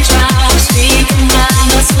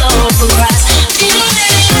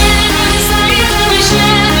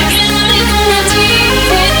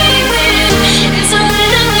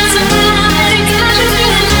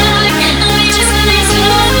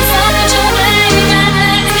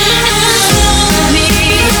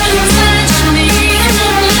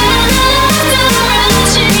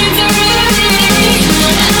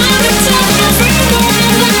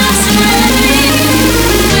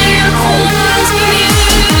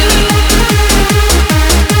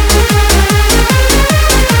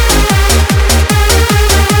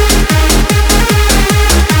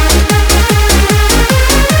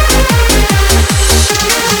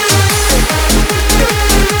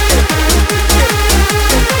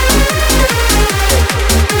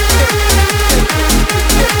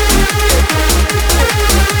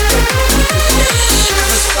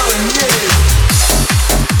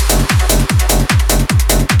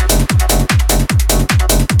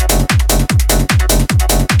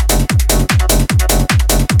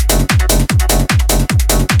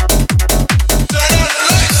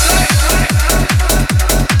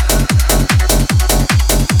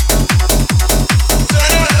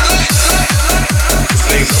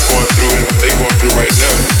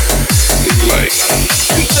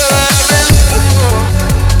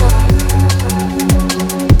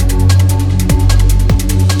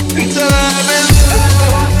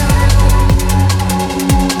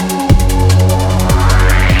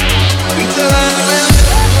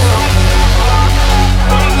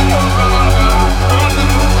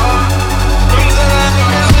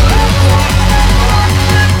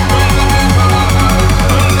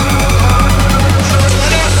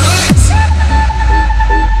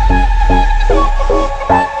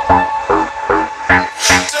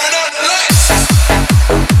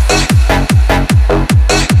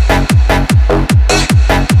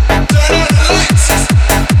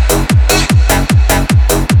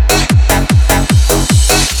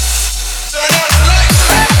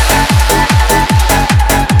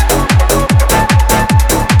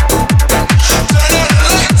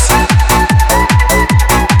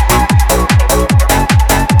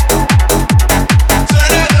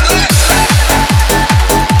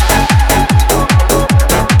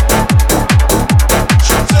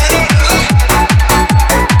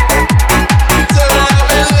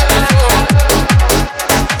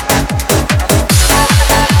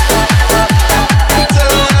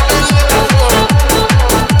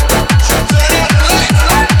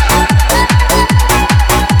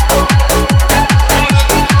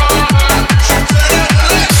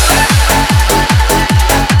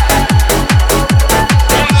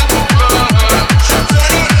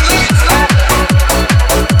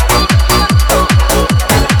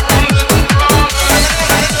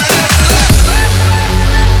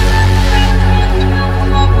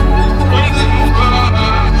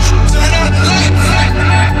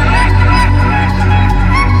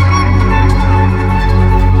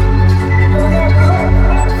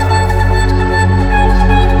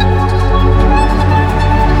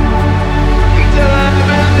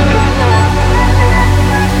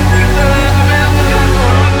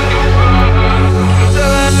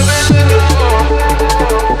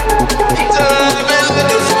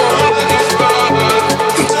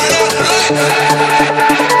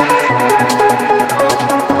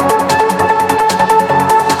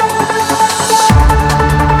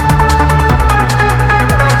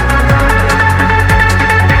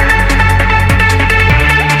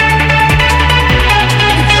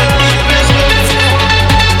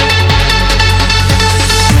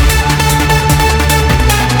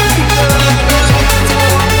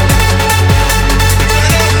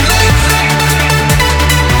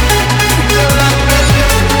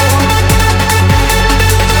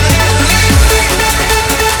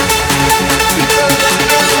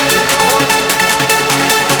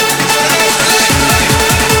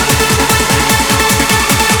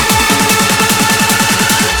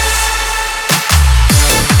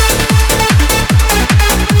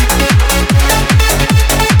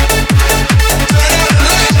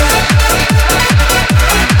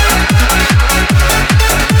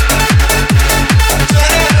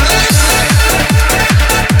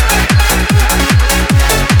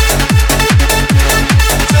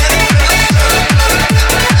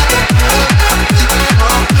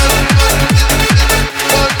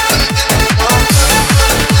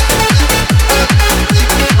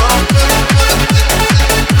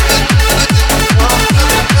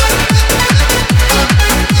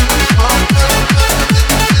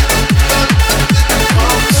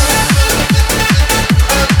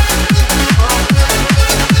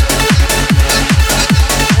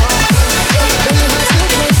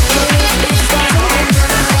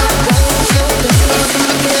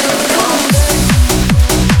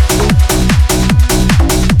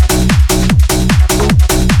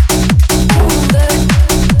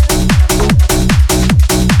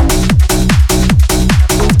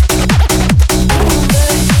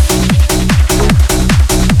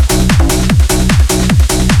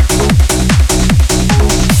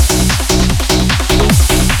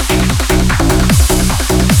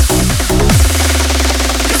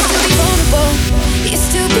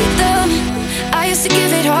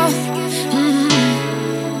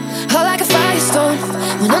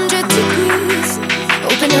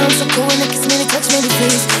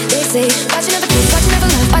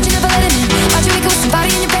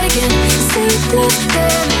love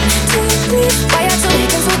them deeply. Why act so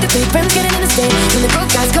hiccups with the big friends getting in the state? When the good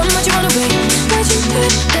guys come, why'd you run away? Why'd you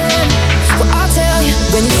let them? Well, I'll tell you,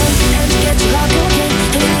 when you run and you get your heart broken,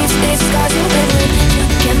 and you leave these scars you've been in, you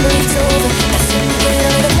can't believe it's over. That's when you get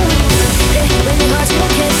a little older. When your heart's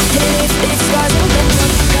broken, and you leave these scars you've been in,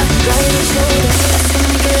 got right on your shoulder. That's when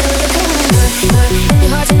you get a little older.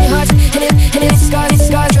 In your heart, and it's scars,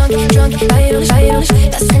 drunk, lying on the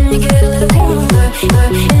that's when you get a little cooler.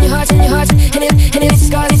 In your heart, and it's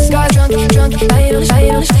scars, drunk, lying on the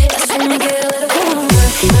that's when you get a little cooler.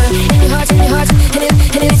 In your heart,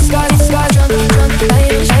 and it's scars, drunk, lying on the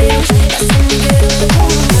that's when you get a little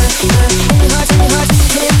cooler. In your heart,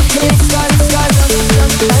 and it's scars, drunk, lying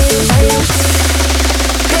on the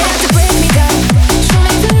they have to break me down, show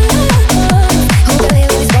me the love. Oh, belly,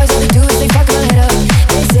 all these scars, all they do is they fuck my head up.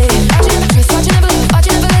 They say, why'd you never trust, why'd you never love, why'd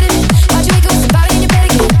you never let it in? Why'd you wake up with somebody in your bed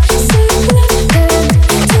again? So love them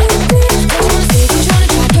deeply. Don't you wanna stay, don't you wanna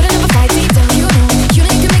try, put another fight deep down. You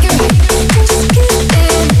know you can make it right. Don't just give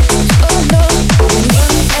in, oh no. When you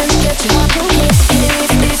run and get your heart broken, and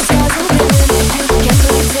if these scars will win, you can't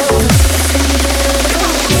believe it's over. That's when you get a little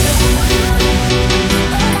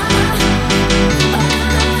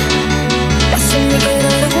that's when you get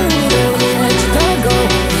a little older. When you let your guard go,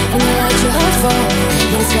 and you let your heart fall,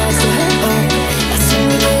 and it starts to hurt. Oh, that's when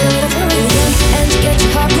you get a little older. And you get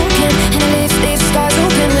your heart broken, and you leave these scars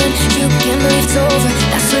open when you can't believe it's over.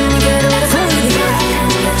 That's when you get a little older. And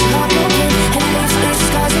you get your heart broken, and you leave these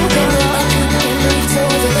scars open when you can't believe it's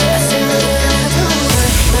over. That's when you get a little older.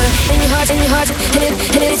 In your heart,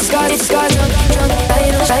 and it's scars, drunk,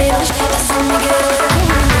 lying on that's when you get a little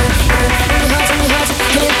older. In your heart,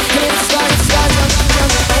 and it's scars, drunk,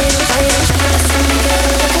 lying on that's when you get a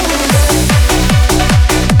little older.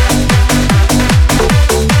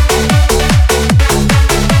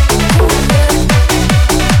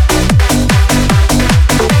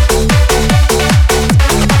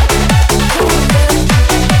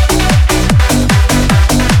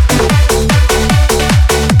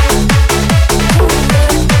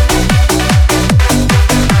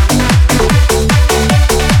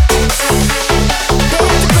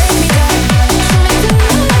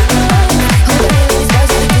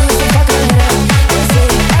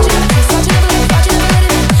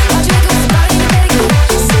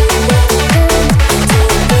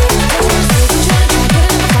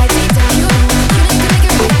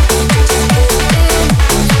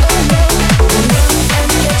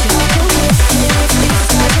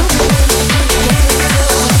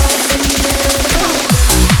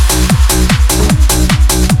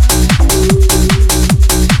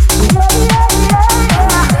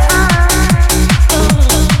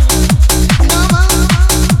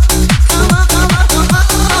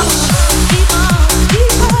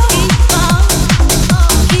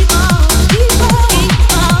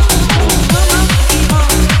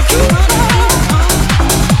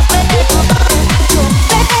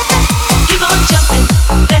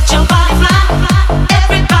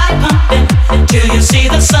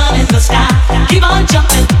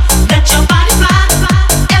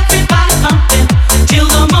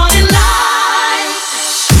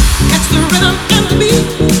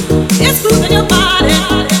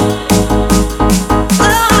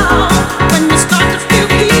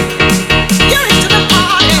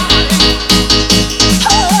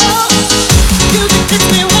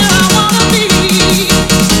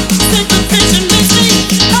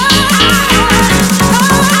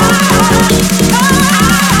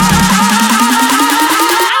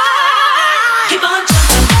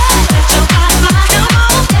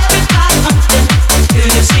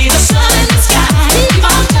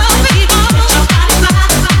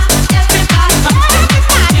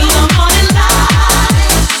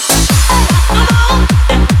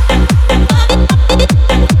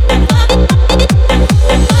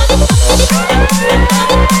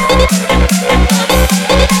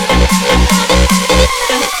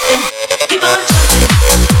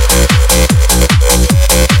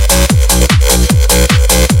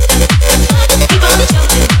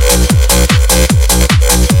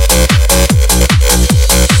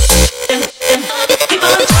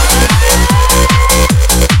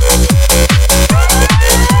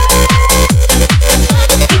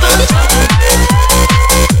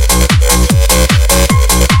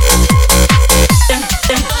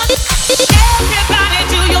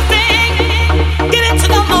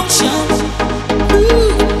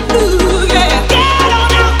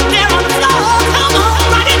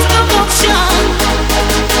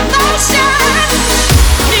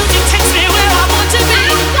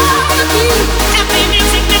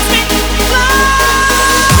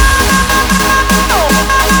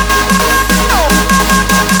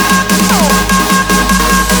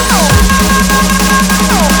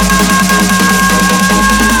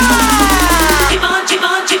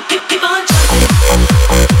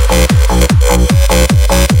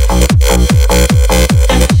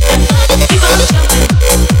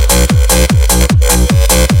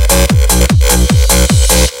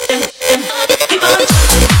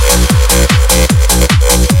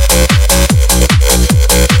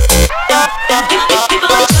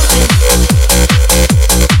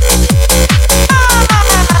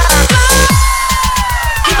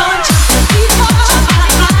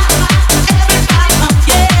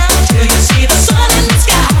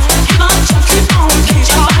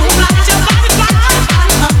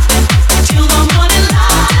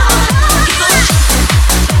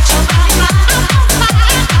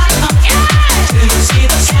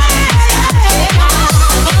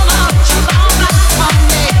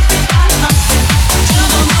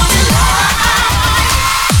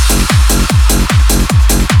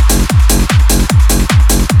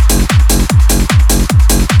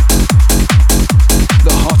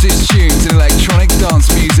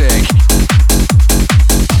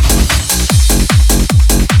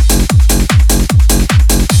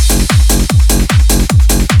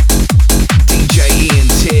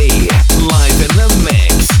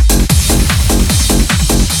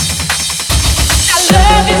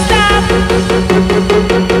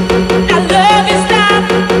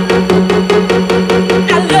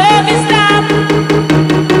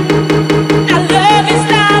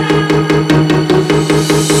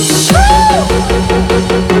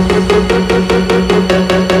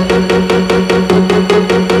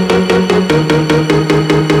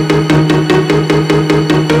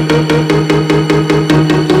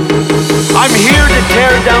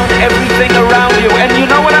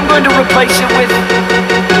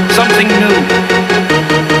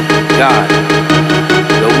 God,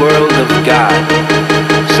 the world of God.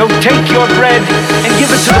 So take your bread and give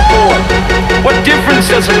it to the poor. What difference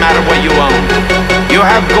does it matter what you own? You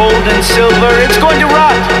have gold and silver, it's going to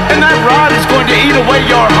rot, and that rot is going to eat away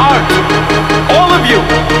your heart. All of you.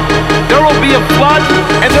 There will be a flood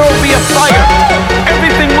and there will be a fire.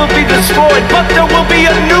 Everything will be destroyed, but there will be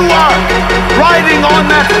a new ark riding on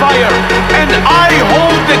that fire. And I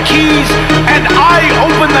hold the keys, and I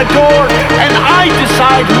open the door, and I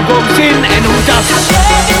decide who goes in and who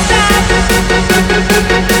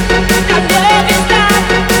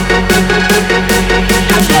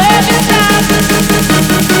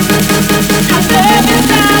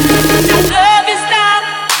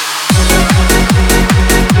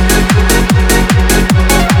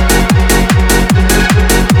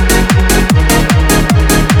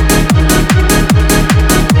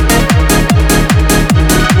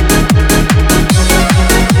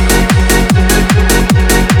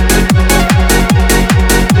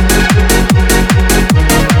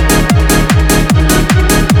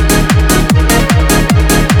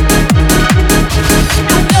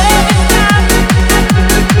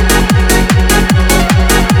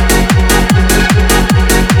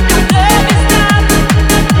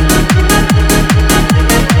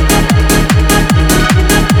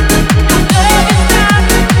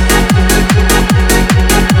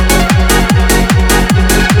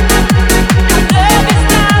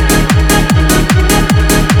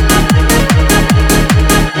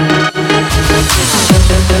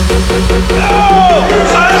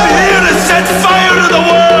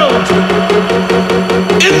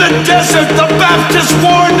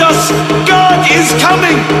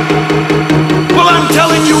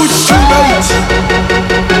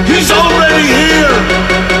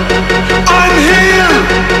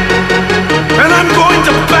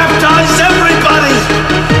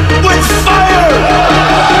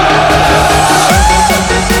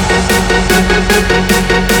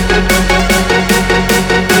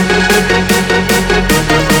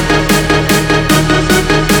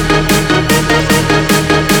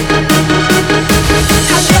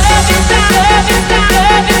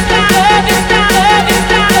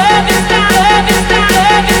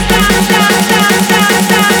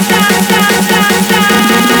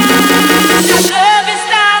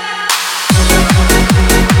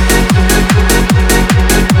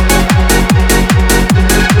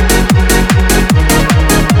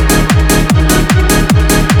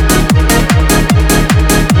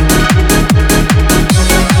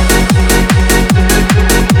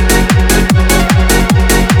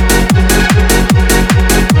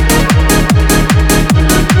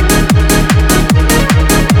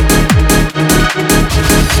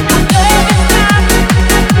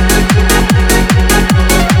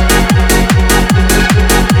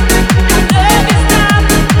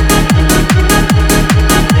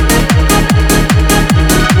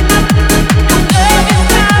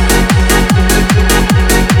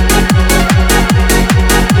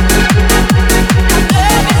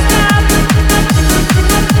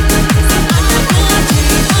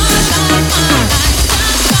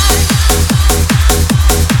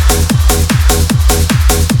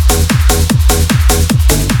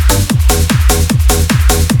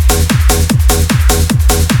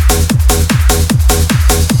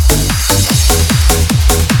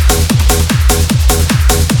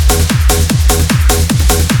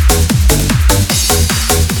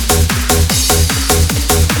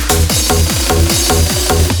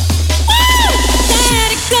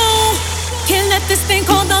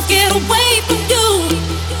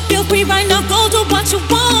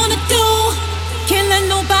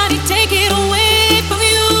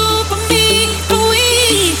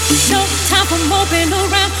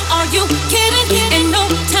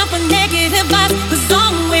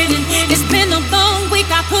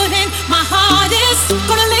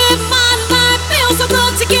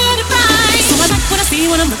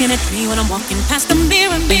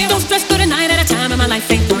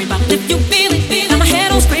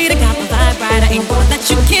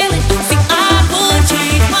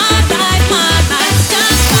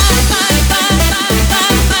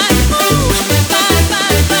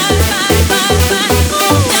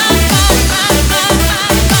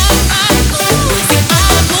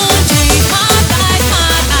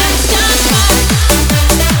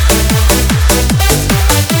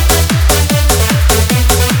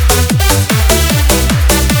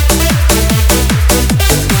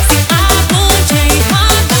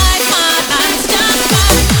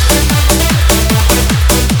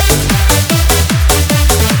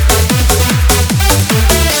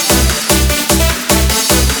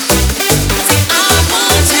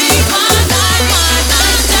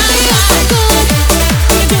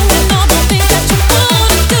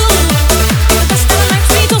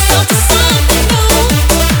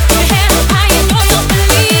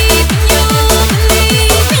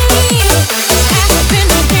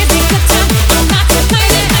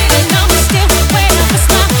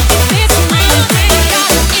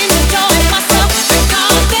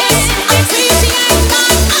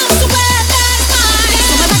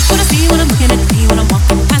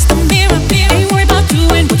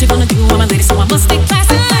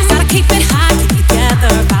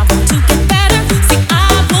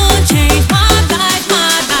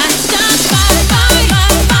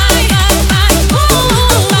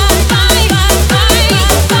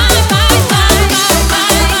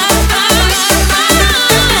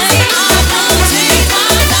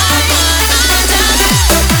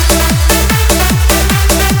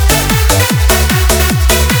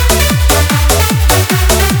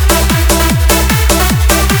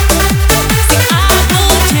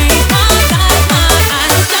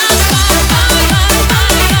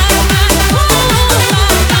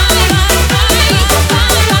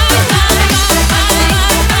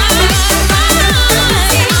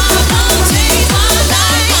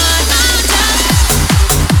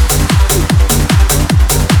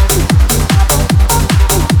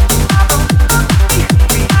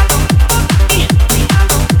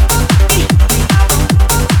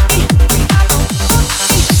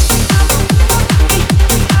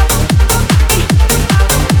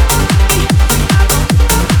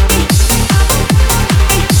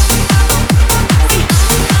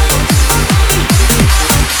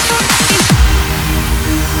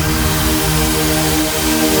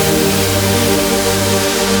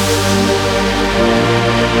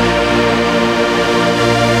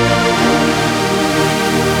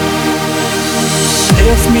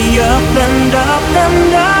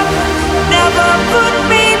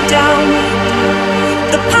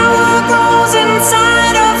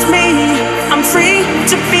inside of me. I'm free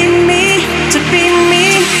to be me, to be me.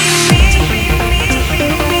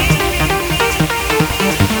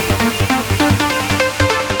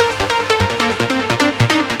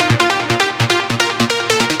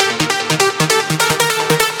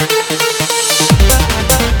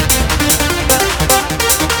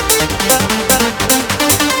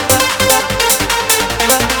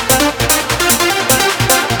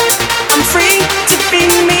 I'm free to be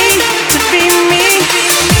me, to be me.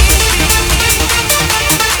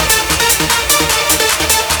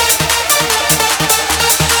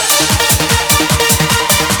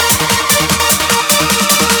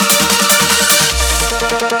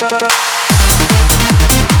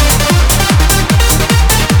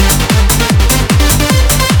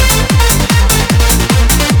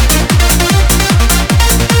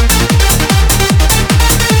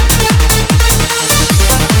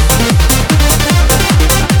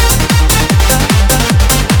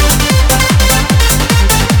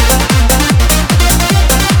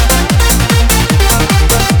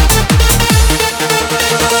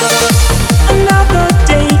 Another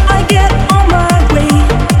day I get on my way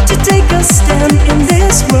to take a stand in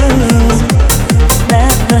this world of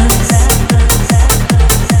madness.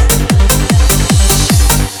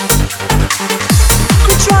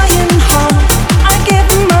 I'm trying hard, I give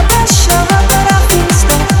my best shot, but I've been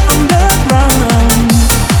stuck underground.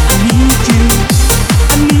 I need you,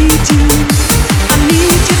 I need you, I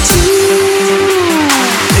need you to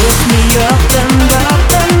lift me up and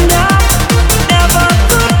up and up. Never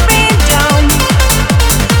put me down.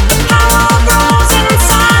 The power grows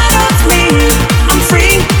inside of me. I'm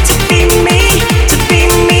free to be me, to be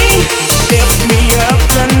me. Lift me up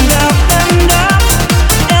and up and up.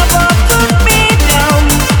 Never put me down.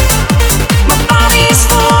 My body's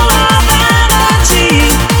full of energy.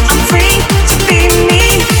 I'm free to be me,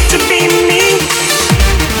 to be me.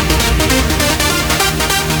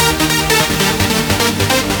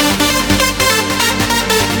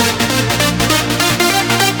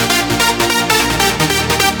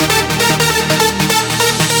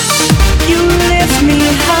 You lift me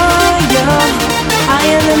higher,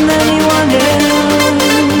 higher than anyone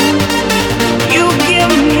else. You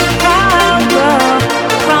give me power,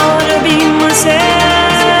 power to be myself.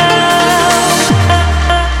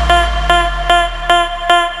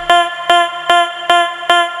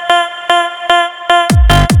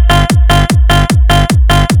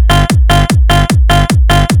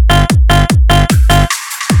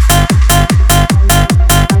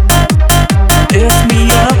 Lift me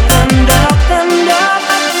up and up and up.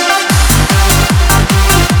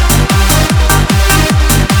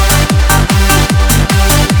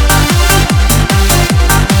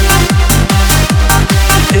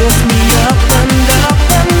 Lift me up and up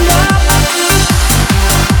and up.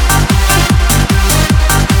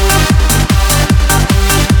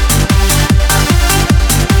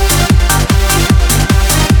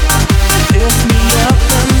 Lift me up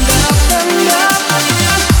and up and up.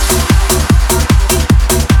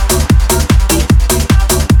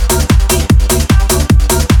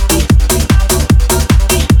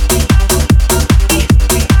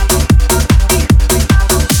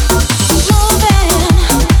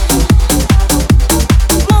 Moving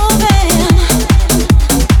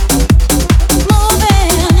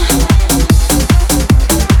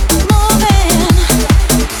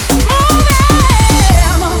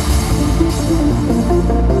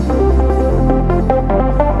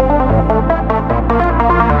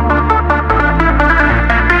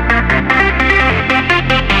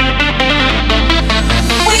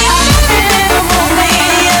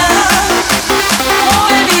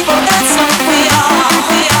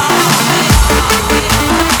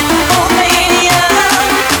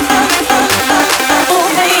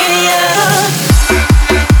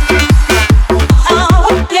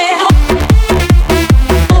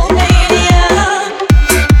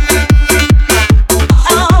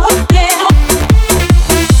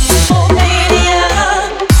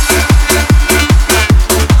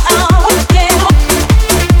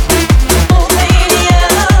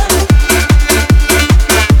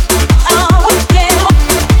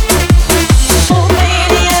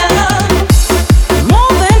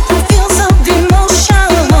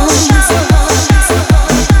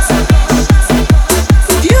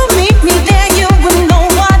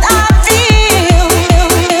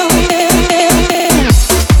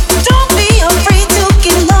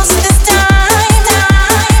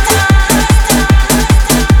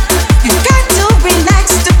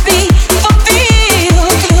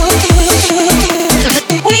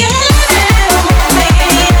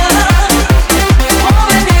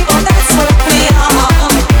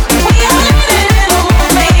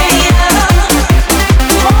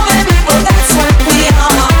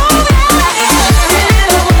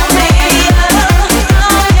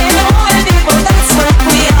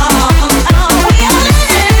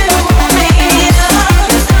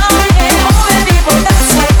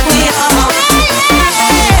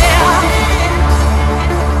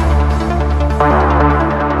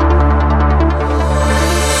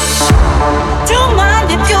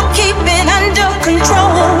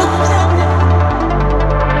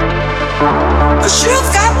 'Cause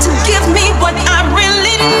you've got to give me what I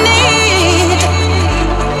really need.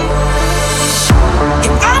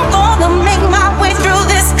 If I'm gonna make my way through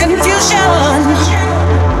this confusion,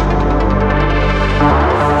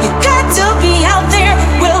 you got to be out there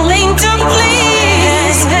willing to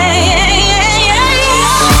please.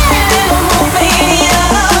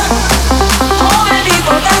 More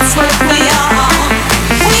people, that's what we are.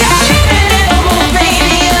 We are living in a more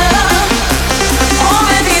mania.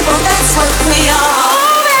 More people, that's what we are.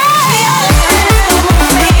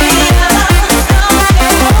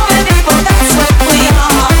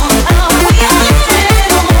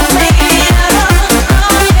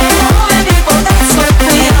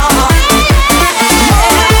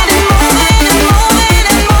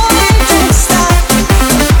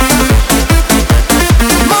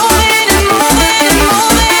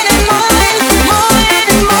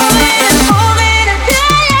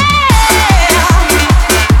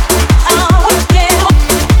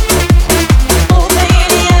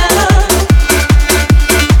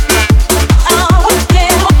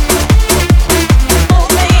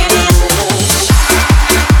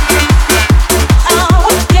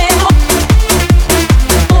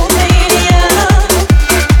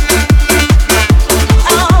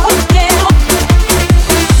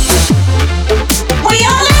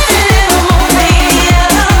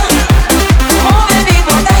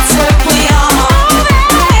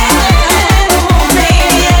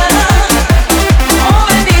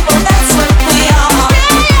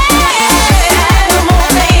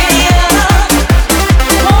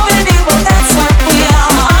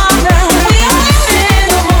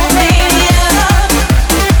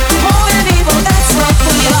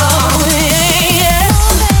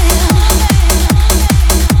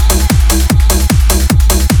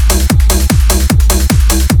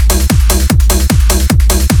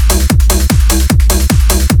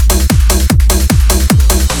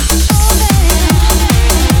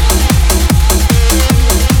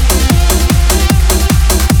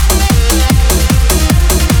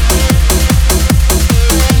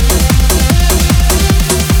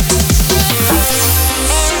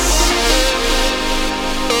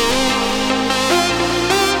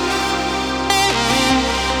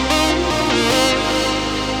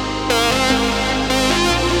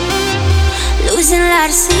 Losing a lot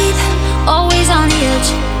of sleep, always on the edge,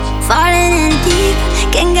 falling in deep,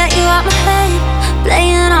 can't get you out my head,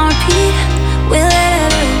 playing on repeat, will it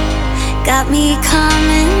ever got me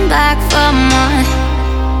coming back for more?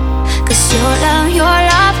 'Cause your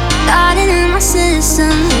love, got it in my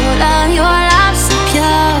system, your love so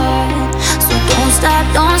pure. So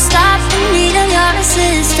don't stop, in need of your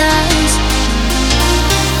assistance.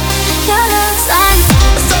 Your love's like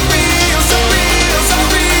so real, so real, so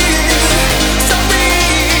real, so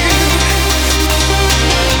real,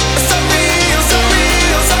 so real, so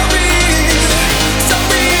real, so real, so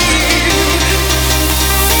real.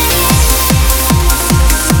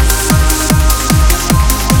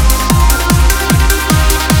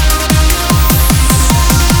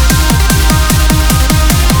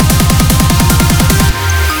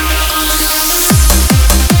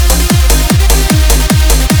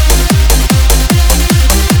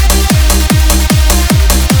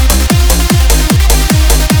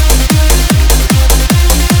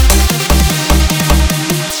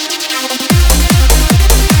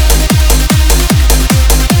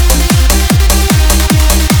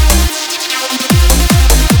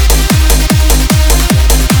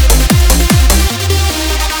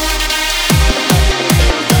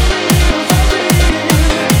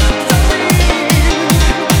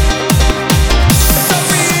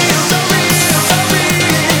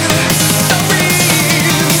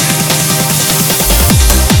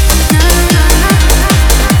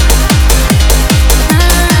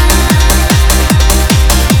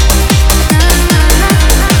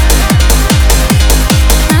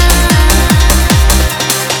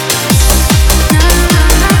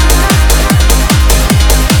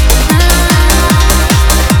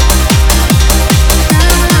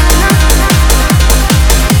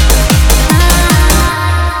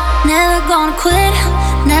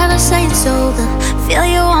 Feel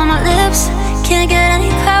you on my lips, can't get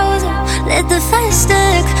any closer. Let the fire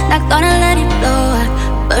stick, not gonna let it blow out.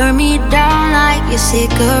 Burn me down like your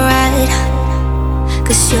cigarette.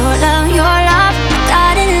 'Cause your love, I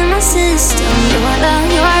got it in my system. Your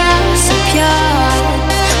love so pure.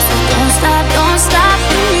 So don't stop,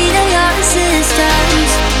 in need of your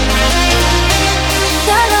assistance.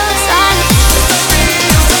 Your love's like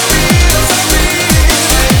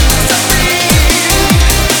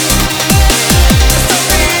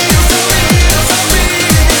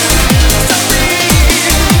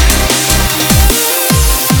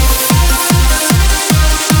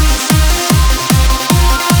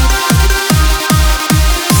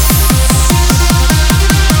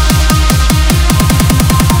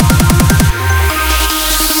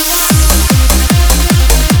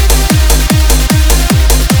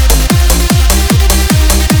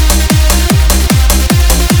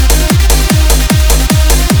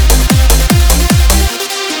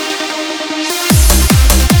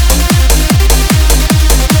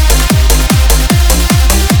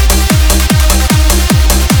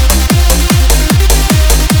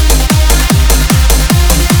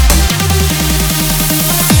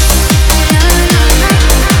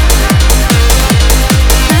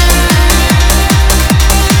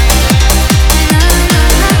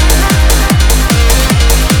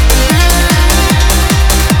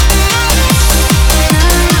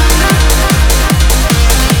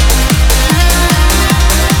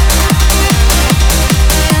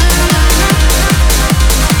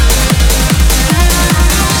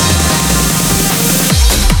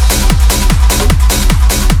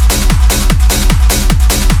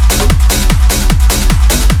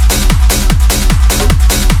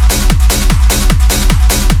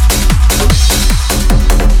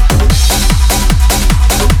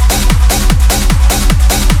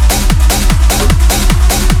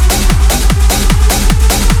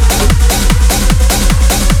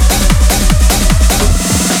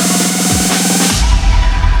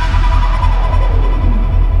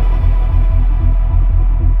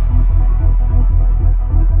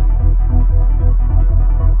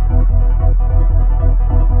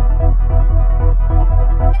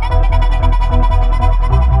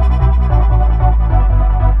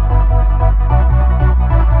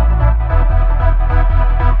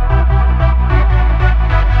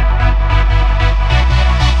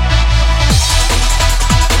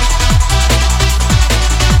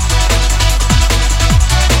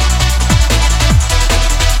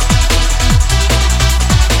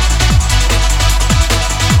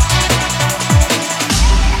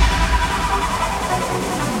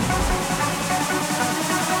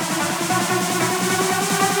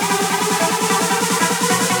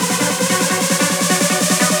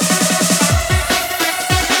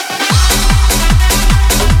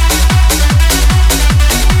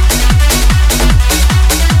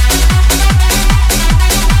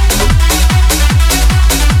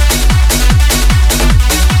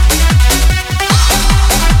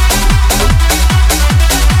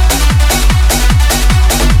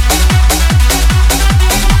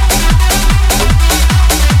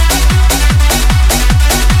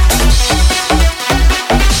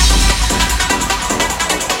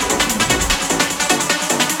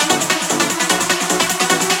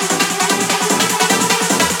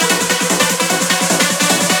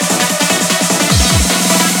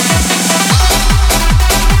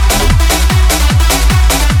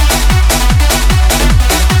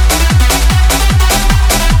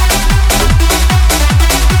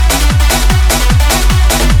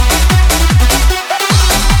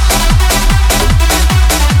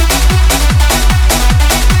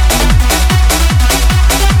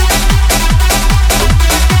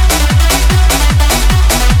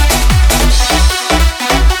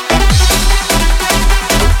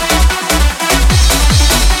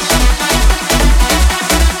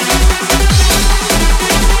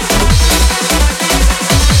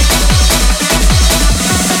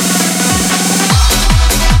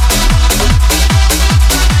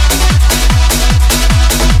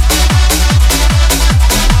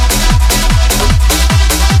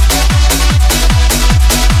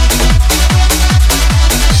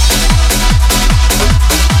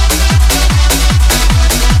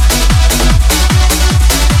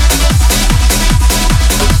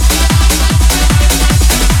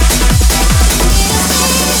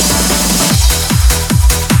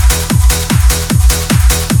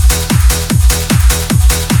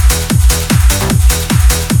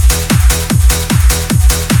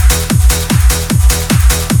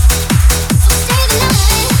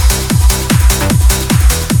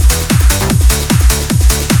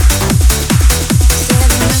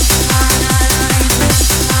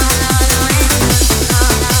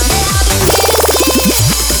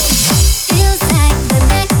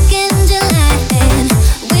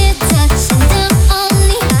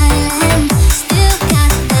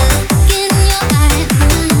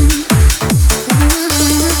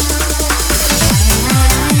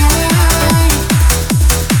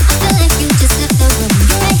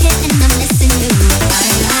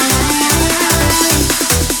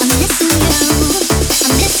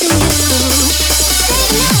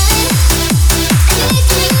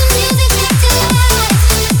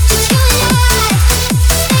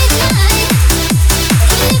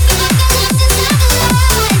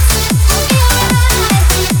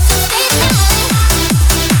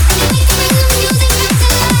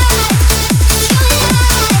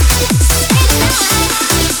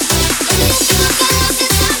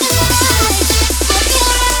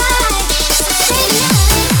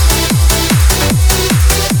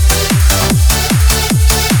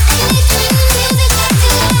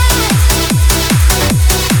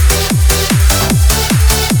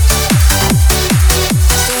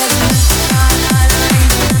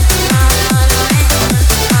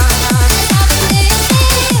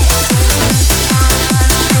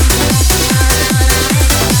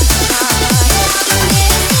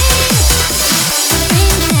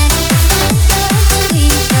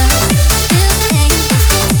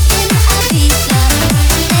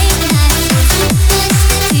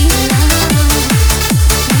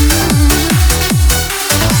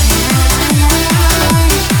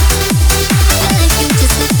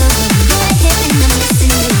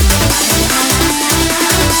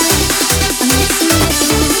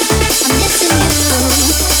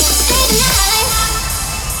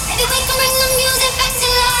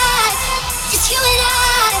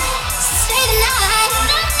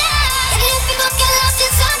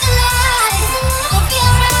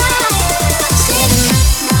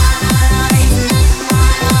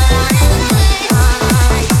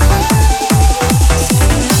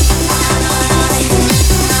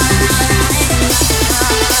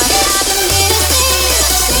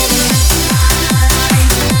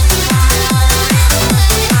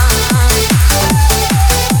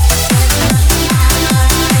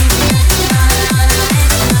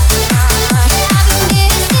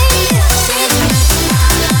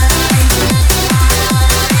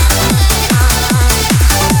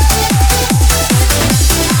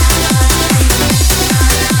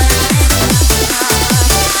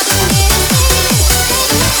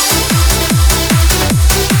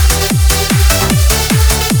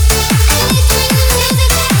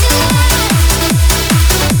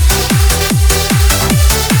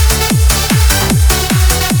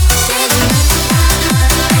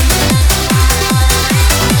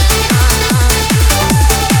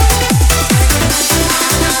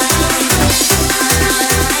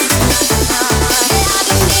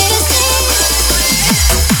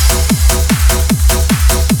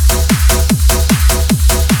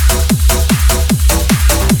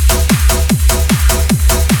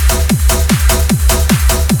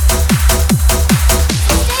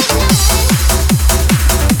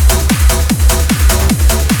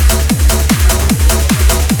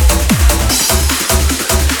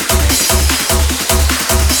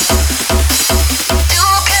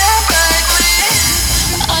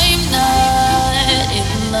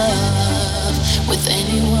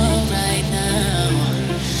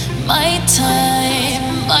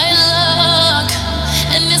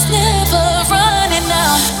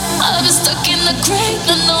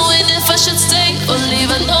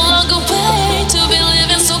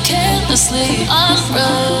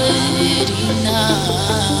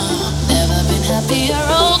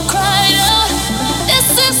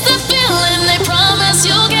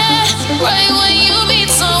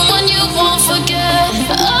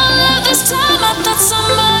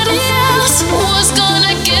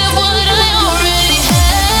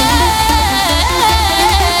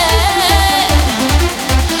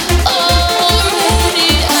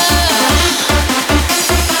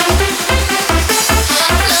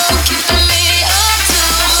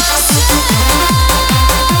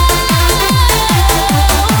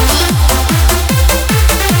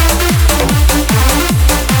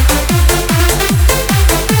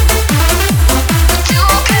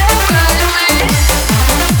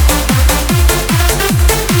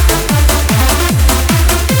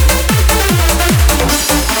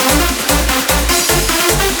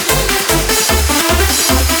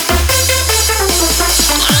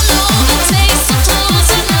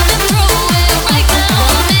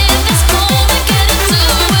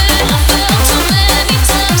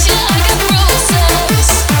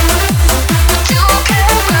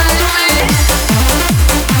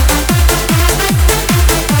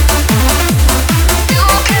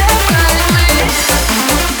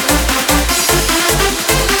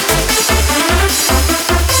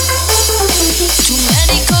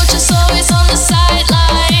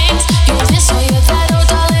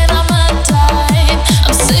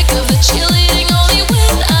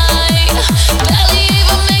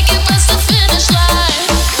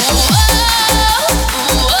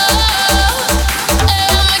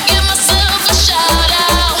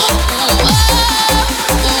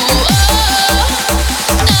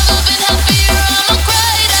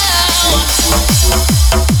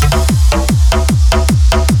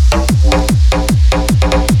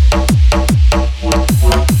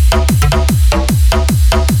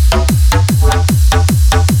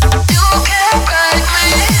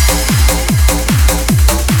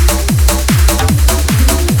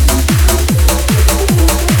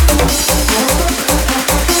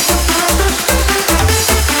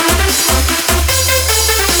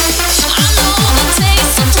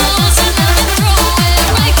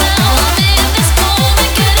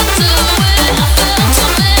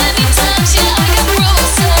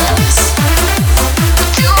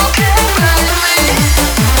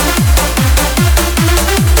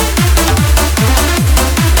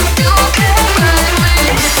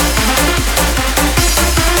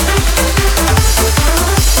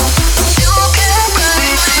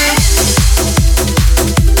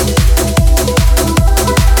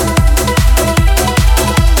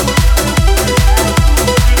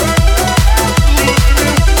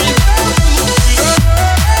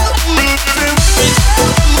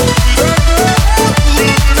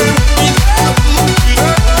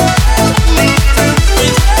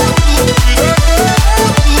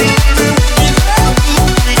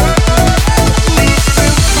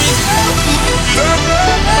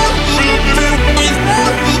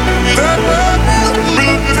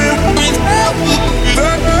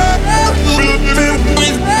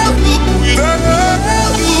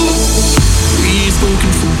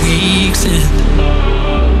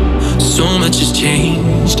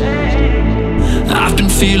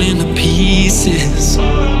feeling the pieces,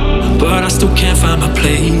 but I still can't find my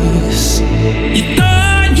place. You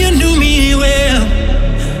thought you knew me well,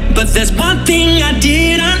 but there's one thing I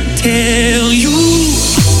didn't tell you.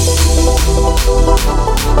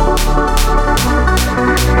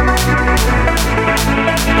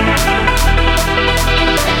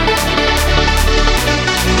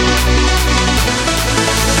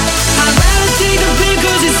 I'd rather take the pain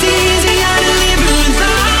 'cause it's easier to live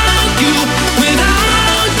without you,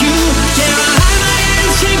 without you. Yeah, I hide my head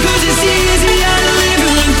in shame 'cause it's easier to live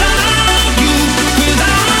without you,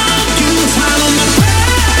 without you. Swallow my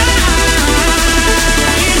pride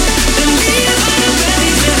and leave all the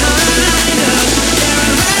bellies behind us. Yeah,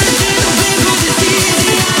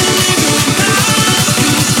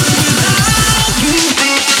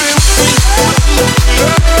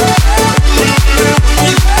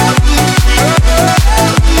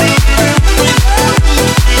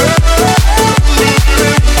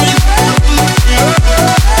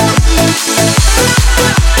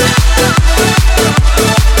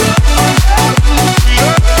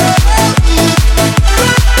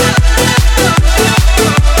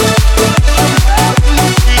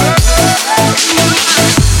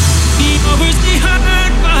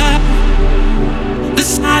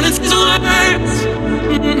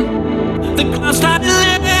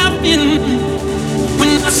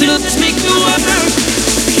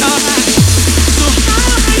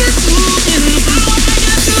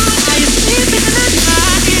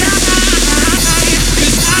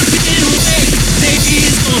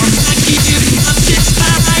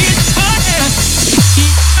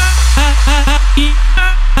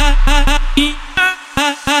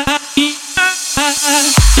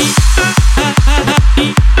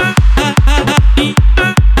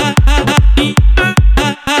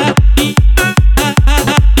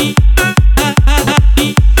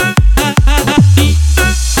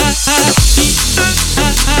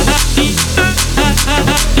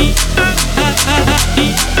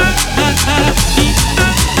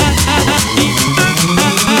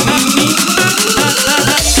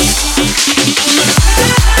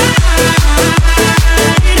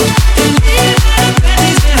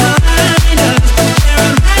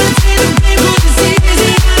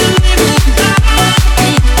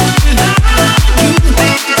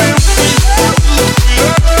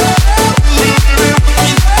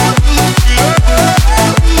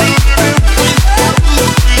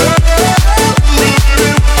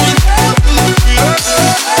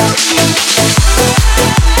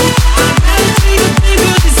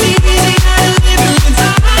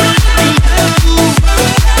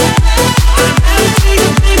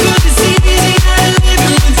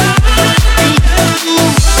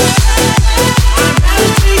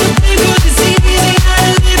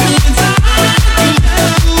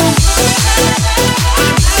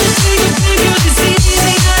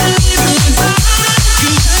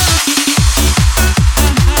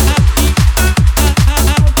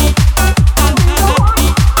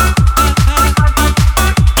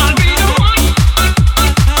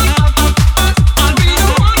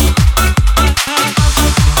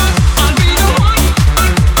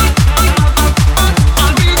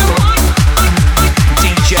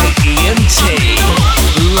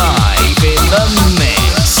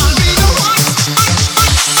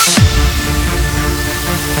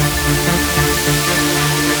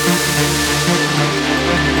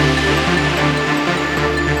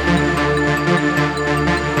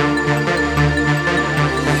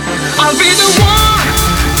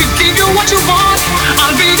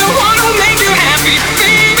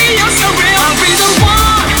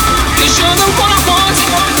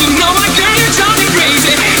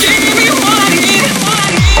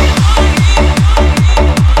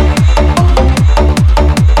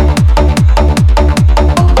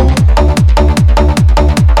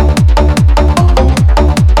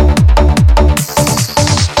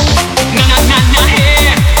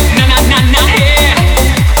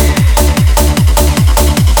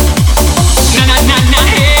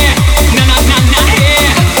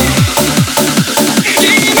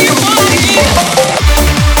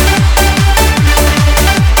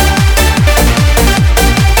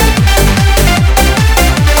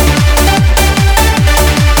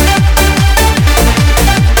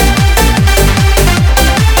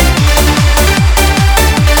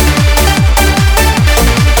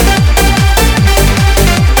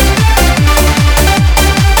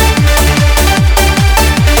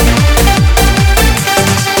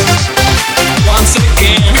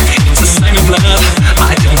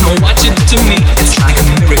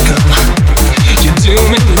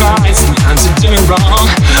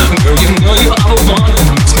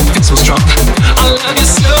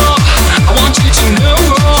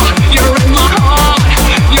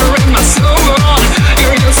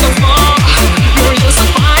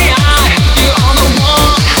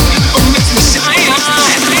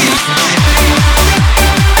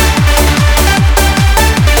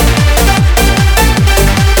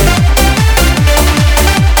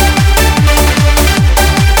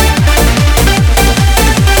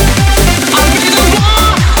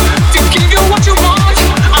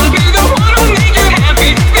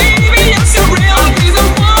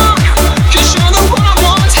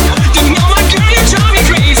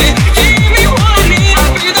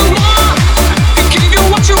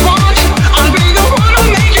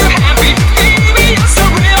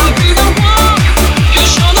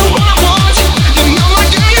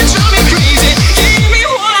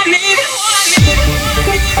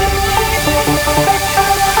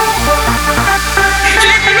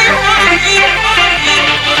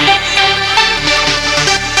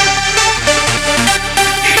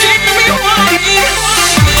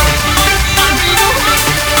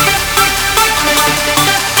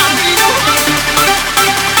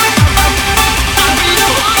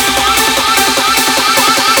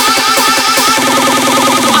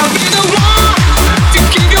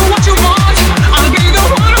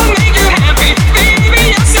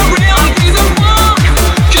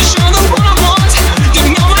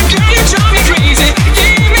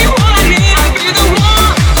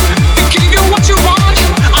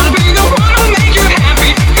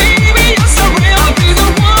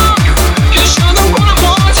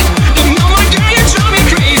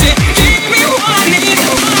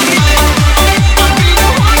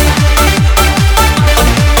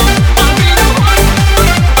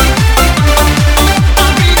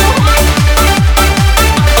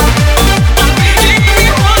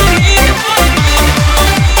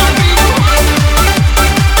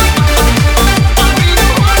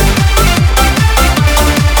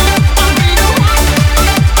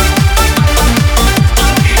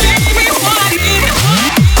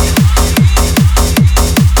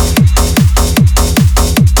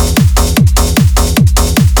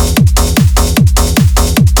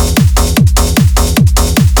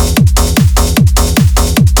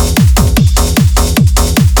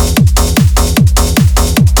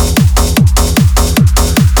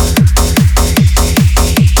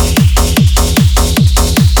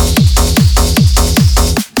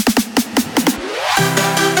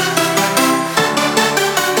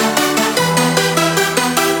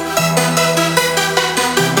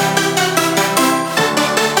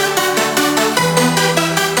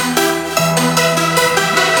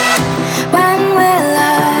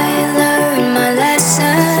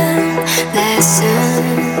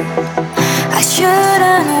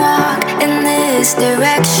 this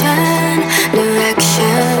direction,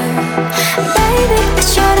 direction. Baby, I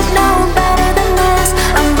should've known better than this.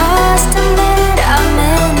 I must admit I'm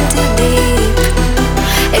in too deep.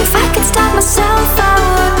 If I could stop myself, I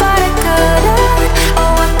would, but I couldn't.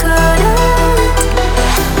 Oh, I couldn't.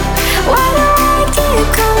 Why do I keep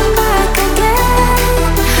coming back again,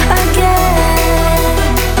 again?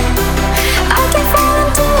 I keep falling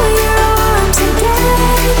to your arms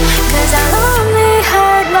again, 'cause I'll only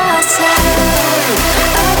hurt myself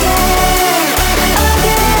again, again,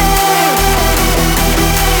 again,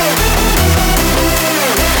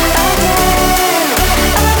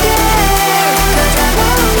 again, 'cause I'll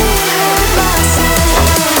only hurt myself.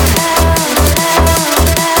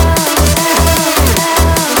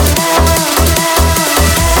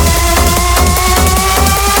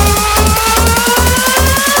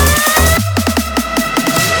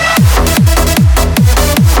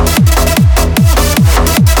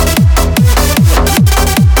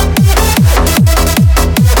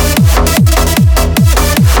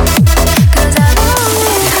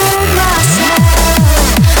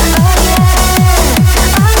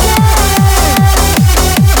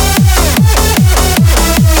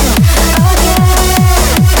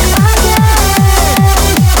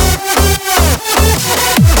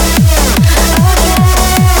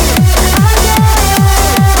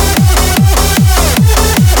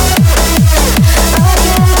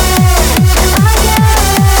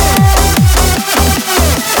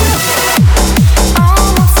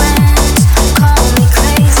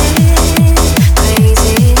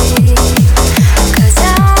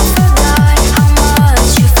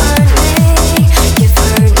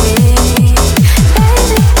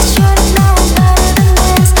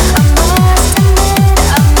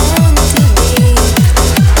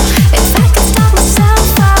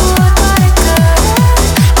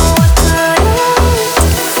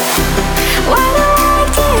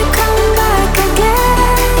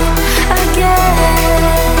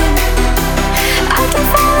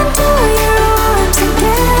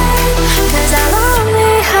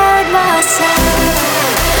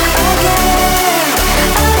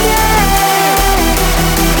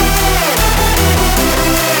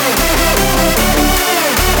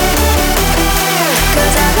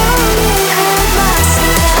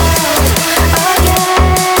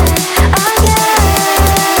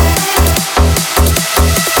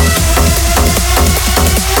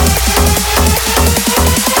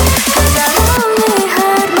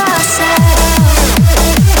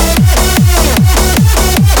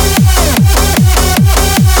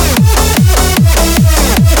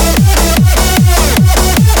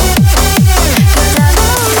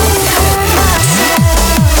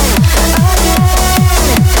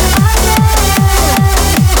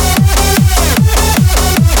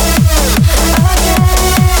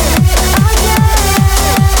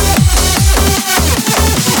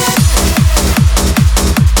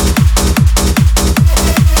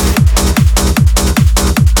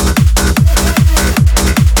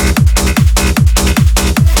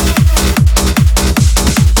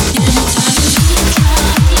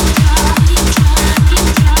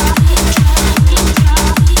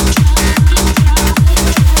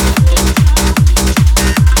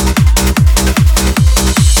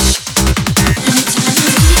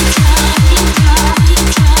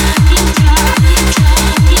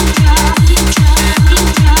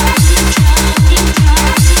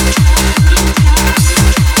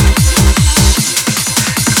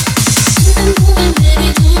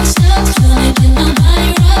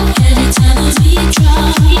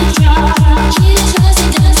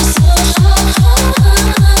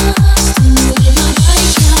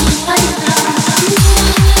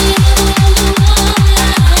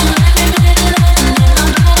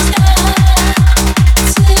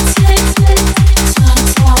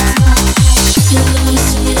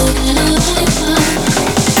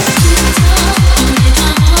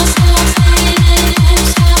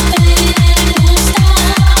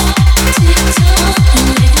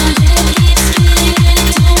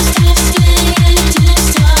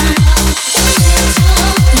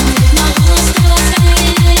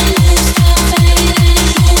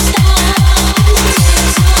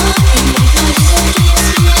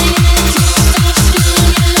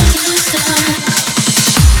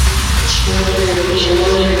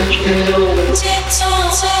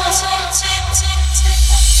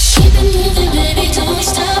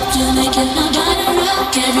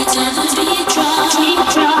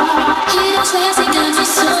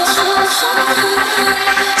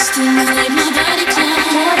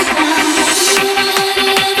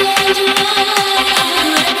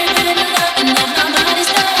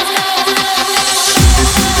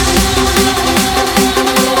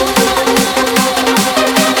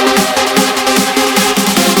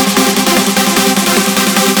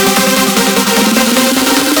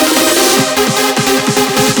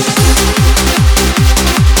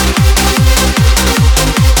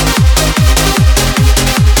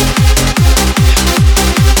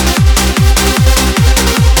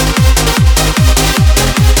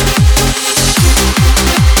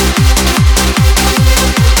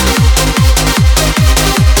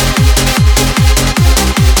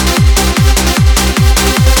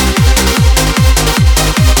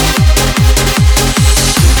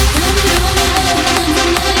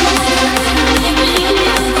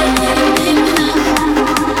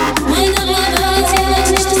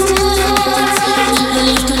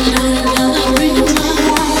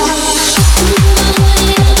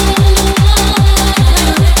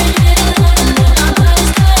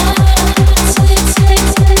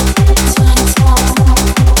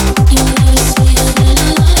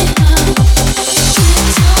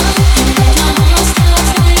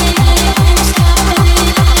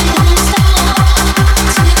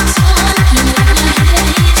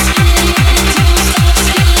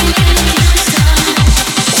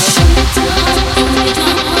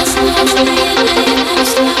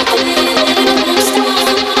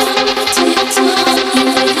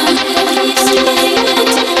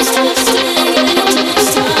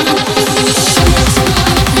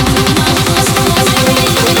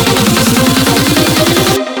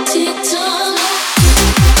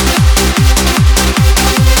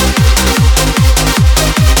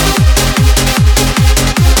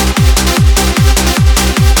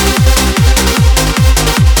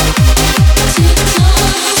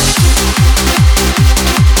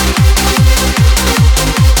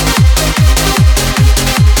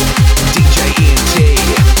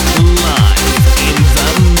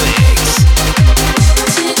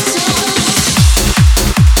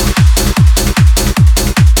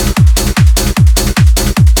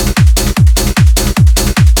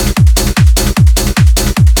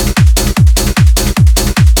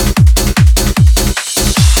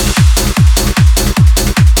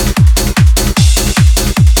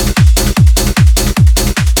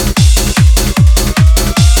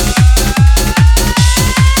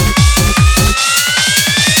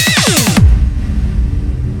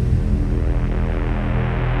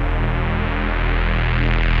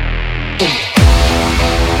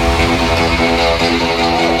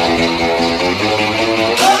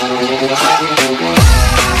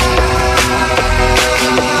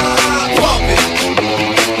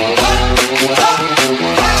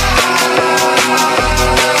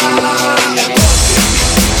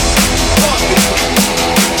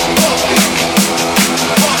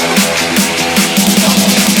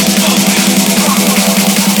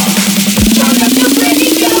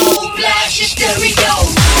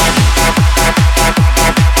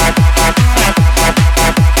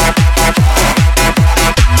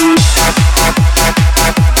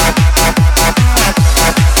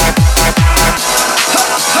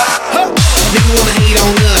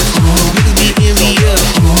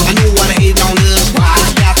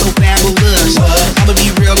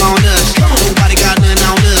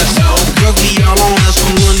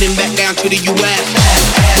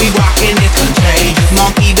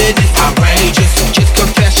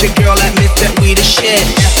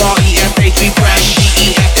 H, we fresh.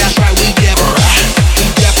 DEF, that's right, we def. We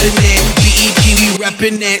reppin' it. BEP, we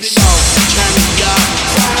reppin' it. So, turn me up,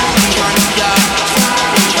 turn me up,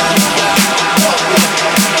 turn me up.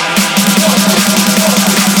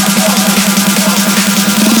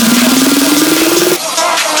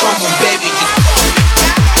 Come on, baby, just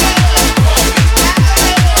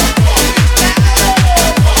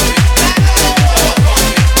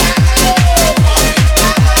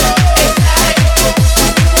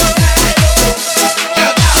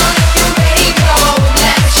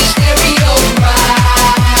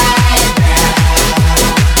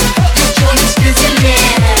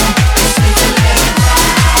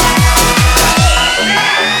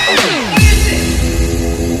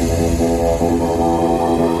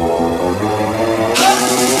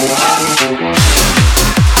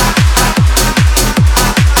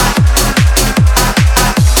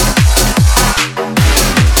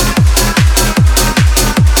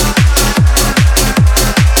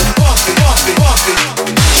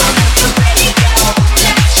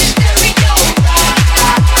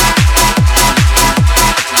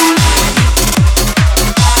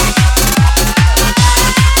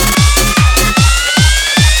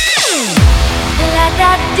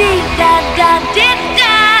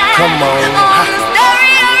come on.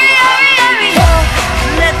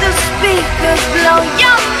 Let the speakers blow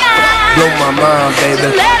your mind. Blow my mind,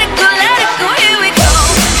 baby. Let it go, let it go. Here we go.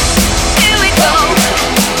 Here we go.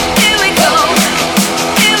 Here we go.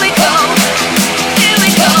 Here we go. Here we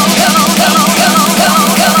go. Go, go, go, go,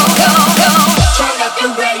 go, go, go. Turn up the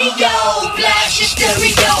radio. Flash your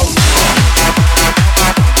stereo.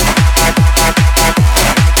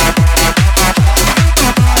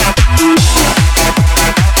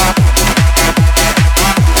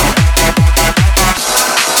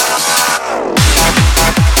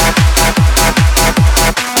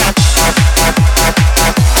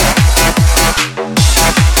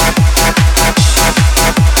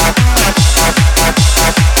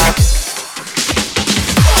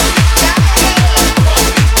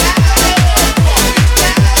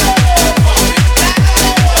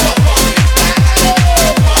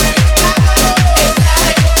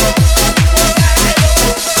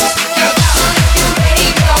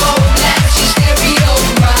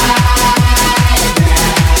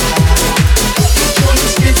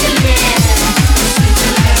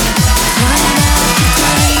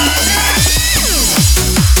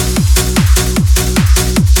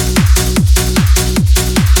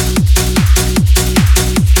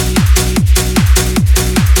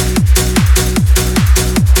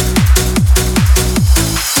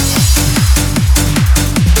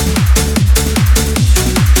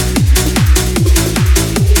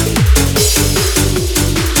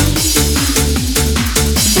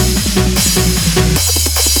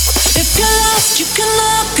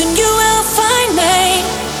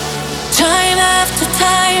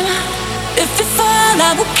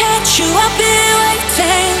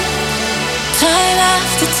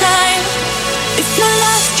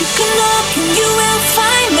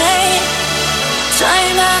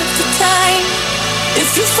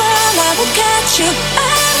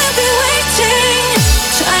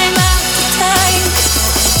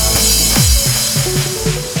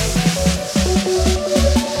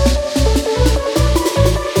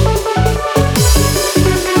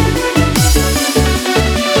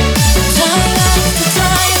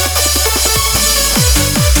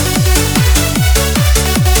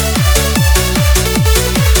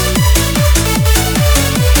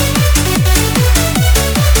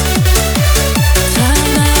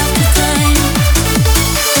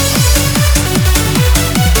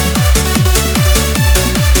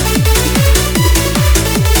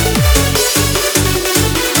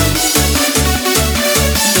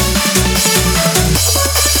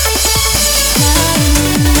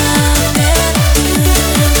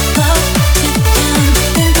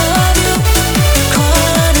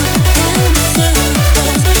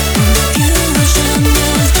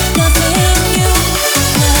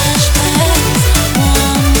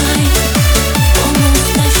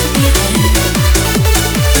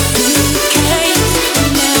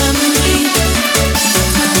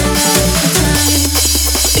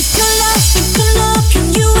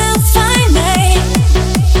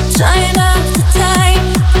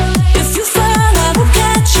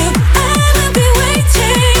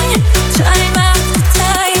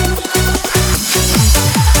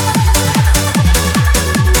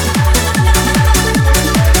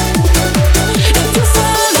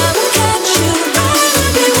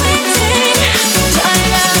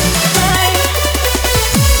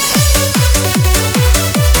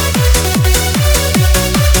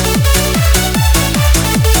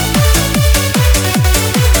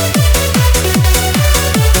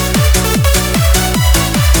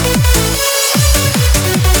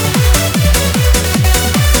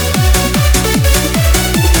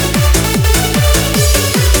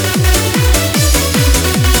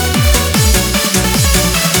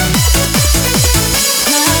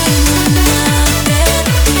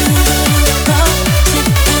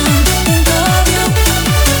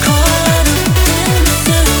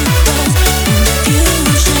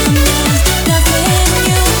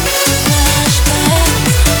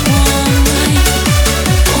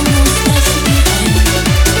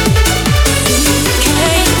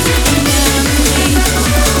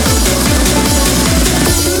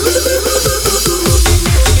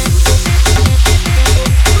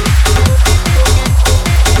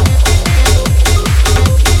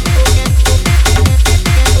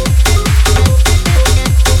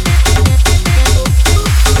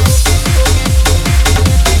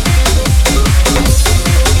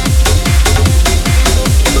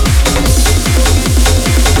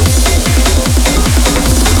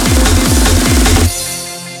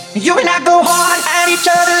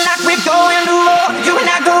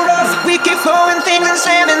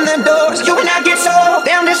 the doors. You and I get so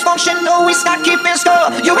damn dysfunctional, we start keeping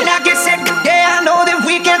score. You and I get sick, yeah, I know that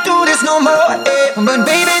we can't do this no more. But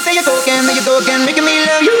baby, there you go again, making me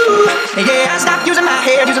love you. Yeah, I stopped using my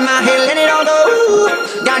head, let it all go.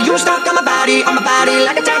 Got you stuck on my body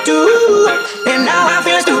like a tattoo. And now I'm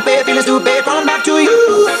feeling stupid, crawling back to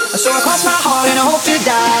you. So I cross my heart and I hope to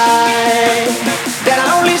die that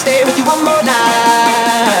I'll only stay with you one more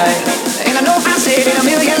night. And I know I said it a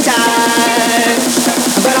million times,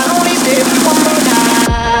 but I'll only stay with you one more night.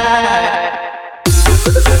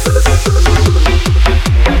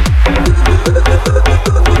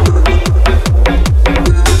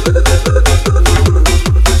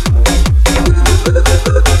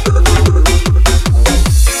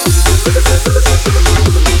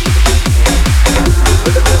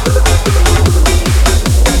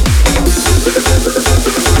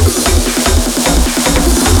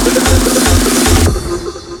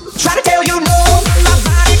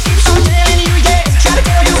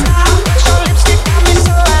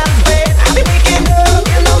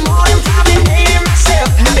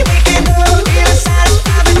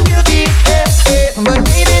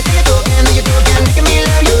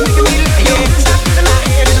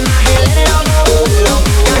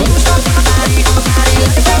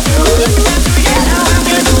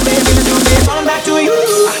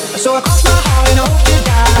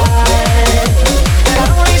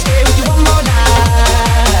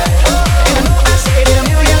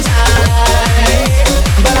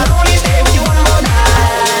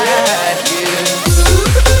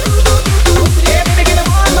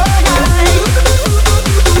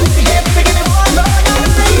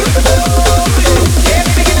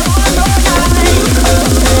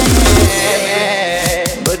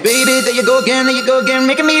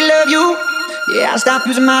 Making me love you. Yeah, I'll stop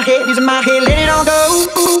using my head, let it all go.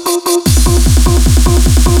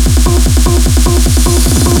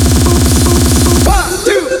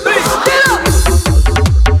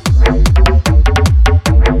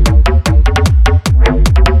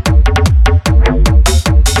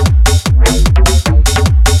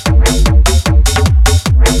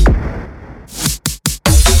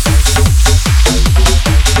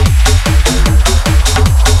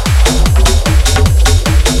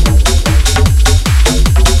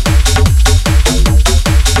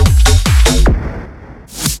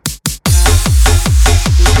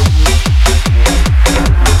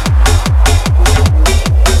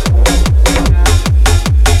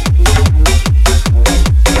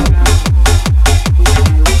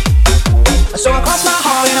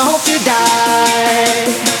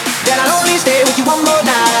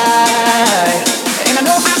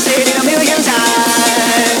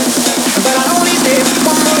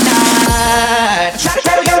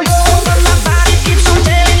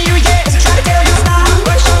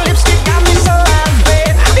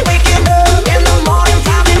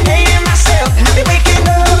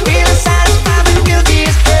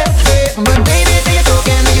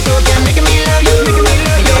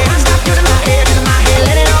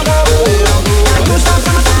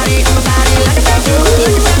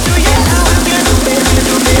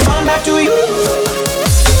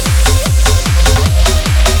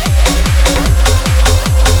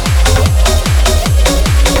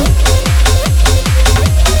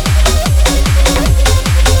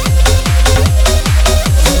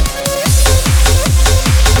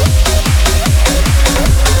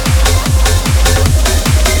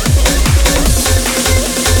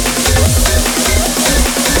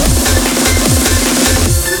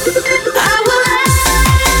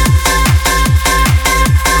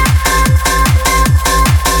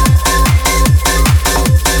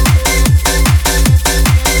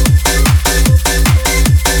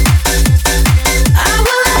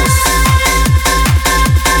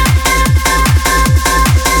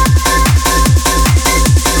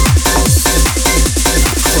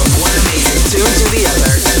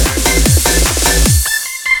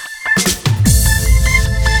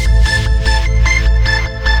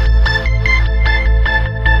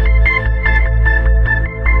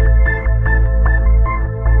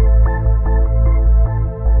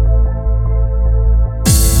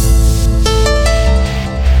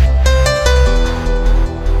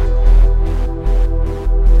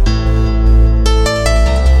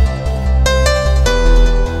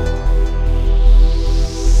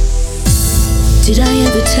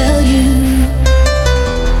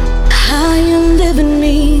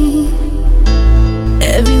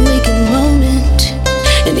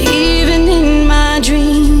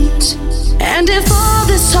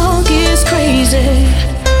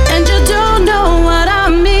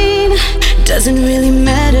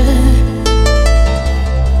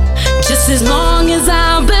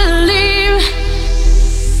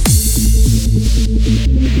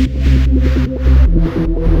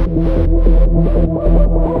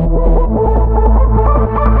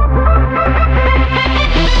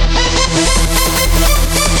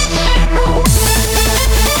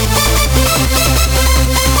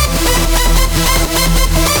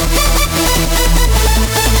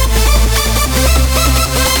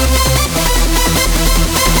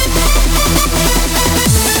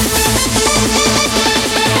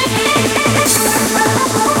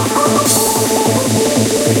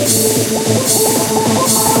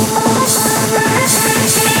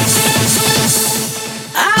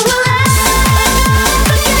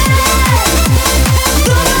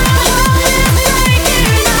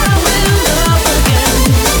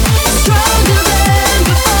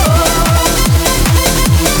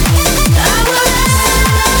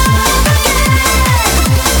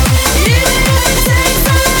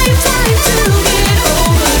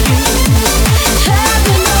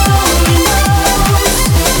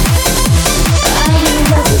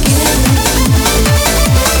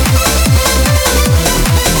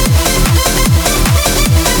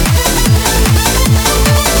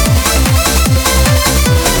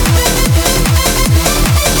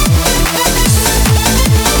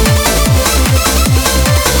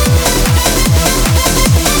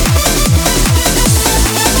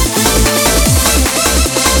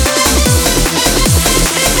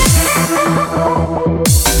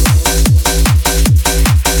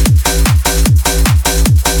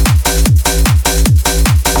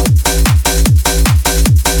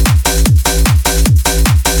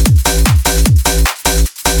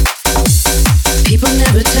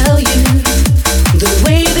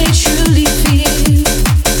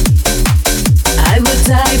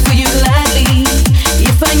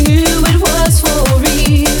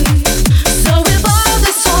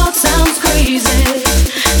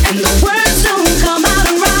 and the words don't come out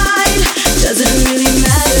right, doesn't really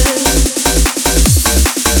matter.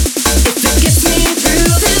 If it gets me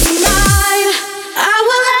through this night, I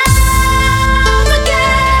will love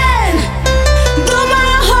again. Though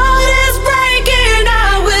my heart is breaking,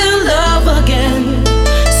 I will love again,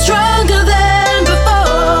 stronger than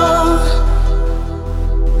before.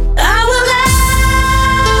 I will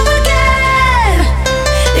love again,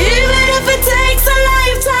 even if it takes a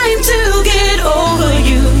lifetime to get over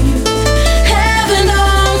you. Heaven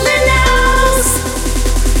only knows.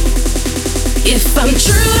 If I'm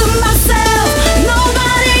true to myself,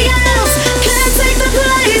 nobody else can take the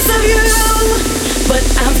place of you. But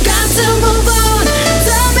I've got to move on.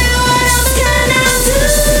 Tell me what else can I do?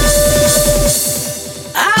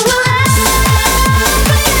 I will love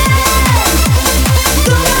again.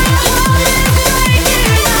 Though my heart is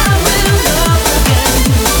breaking, I will love again,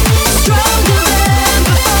 stronger than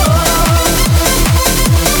before.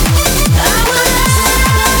 I will love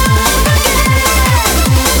again,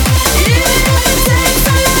 even if it takes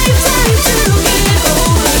a lifetime to get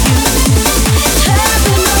over you.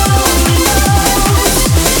 Heaven only knows.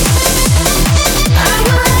 I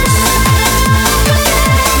will love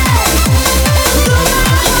again. Though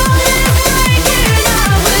my heart is breaking, I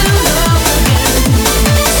will love again,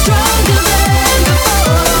 stronger than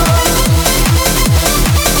before.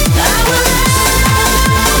 I will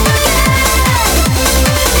love again,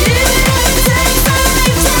 even if it takes a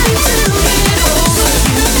lifetime to get over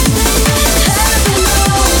you. Heaven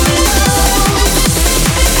only knows.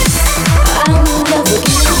 I will love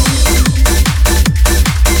again.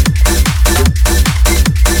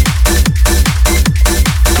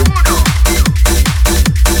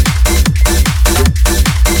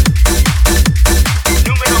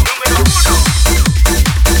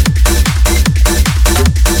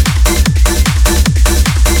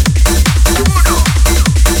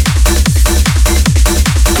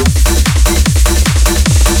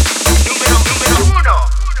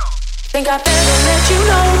 Think I better let you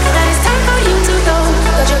know that it's time for you to go,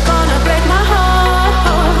 'cause you're gonna break my heart.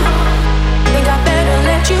 Think I better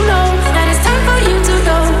let you know that it's time for you to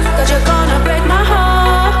go, 'cause you're gonna break my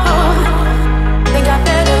heart. Think I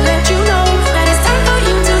better let you know that it's time for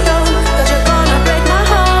you to go, 'cause you're gonna break my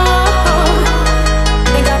heart.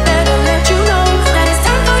 Think I better let you know that it's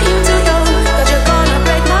time for you to go, 'cause you're gonna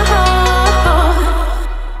break my heart.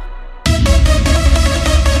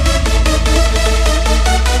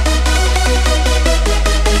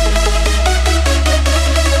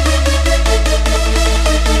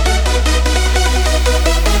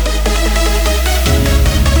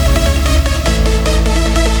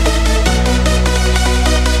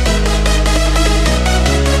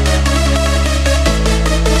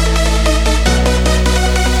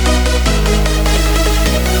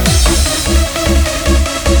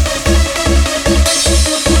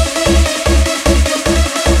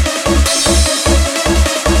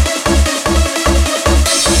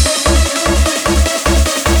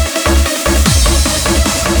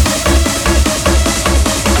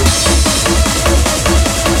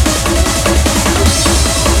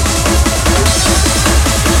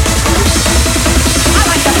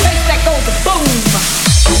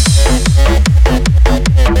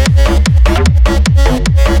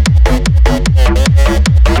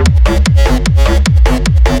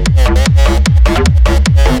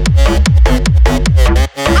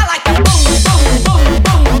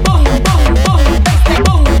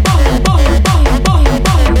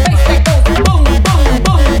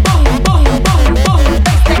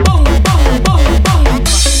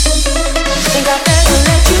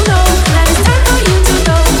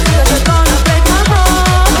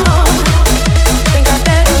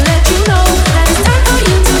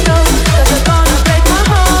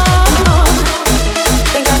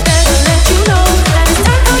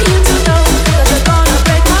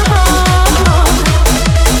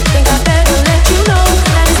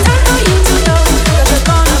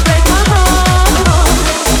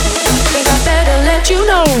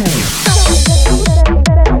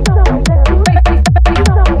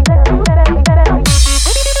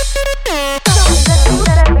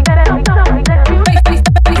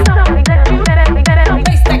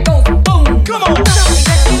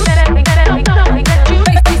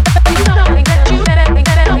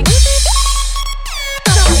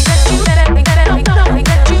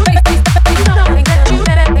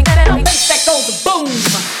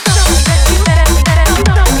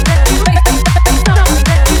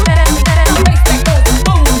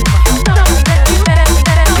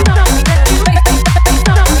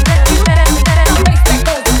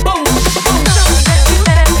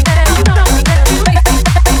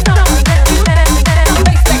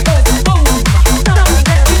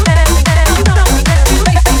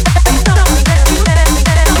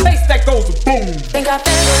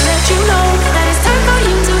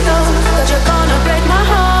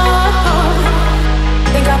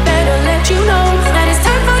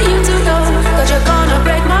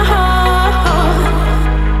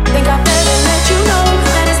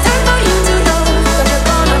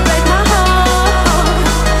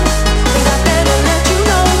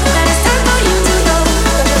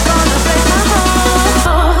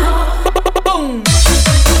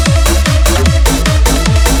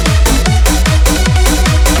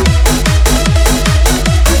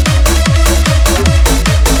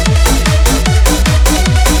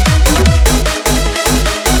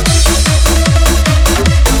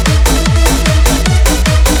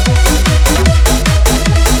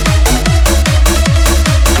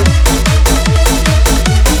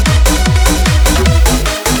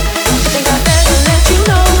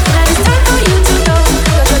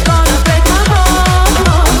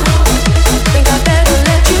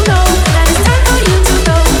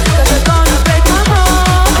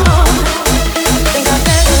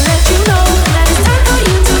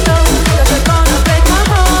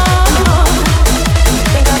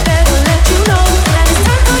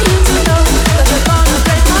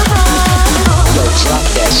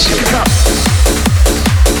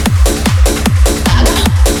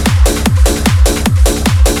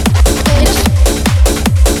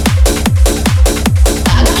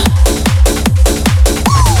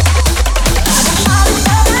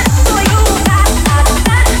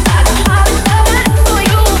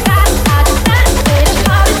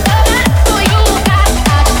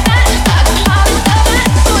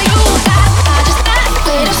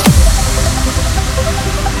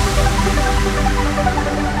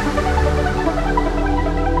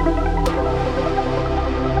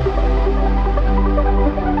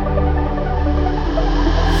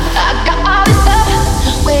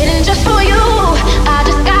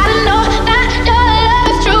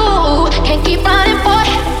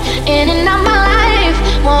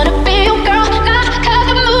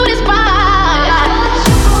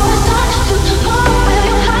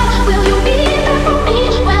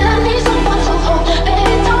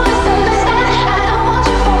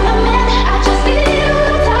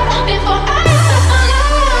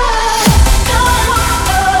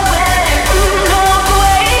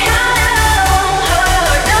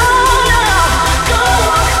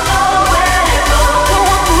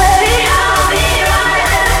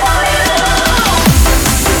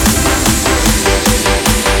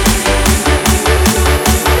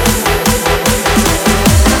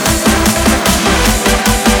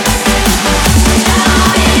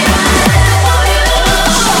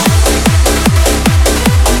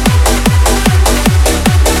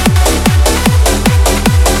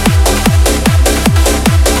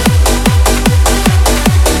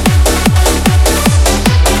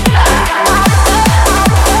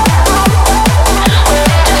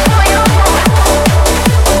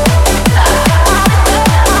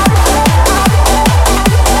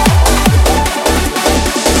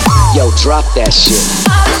 drop that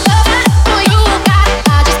shit.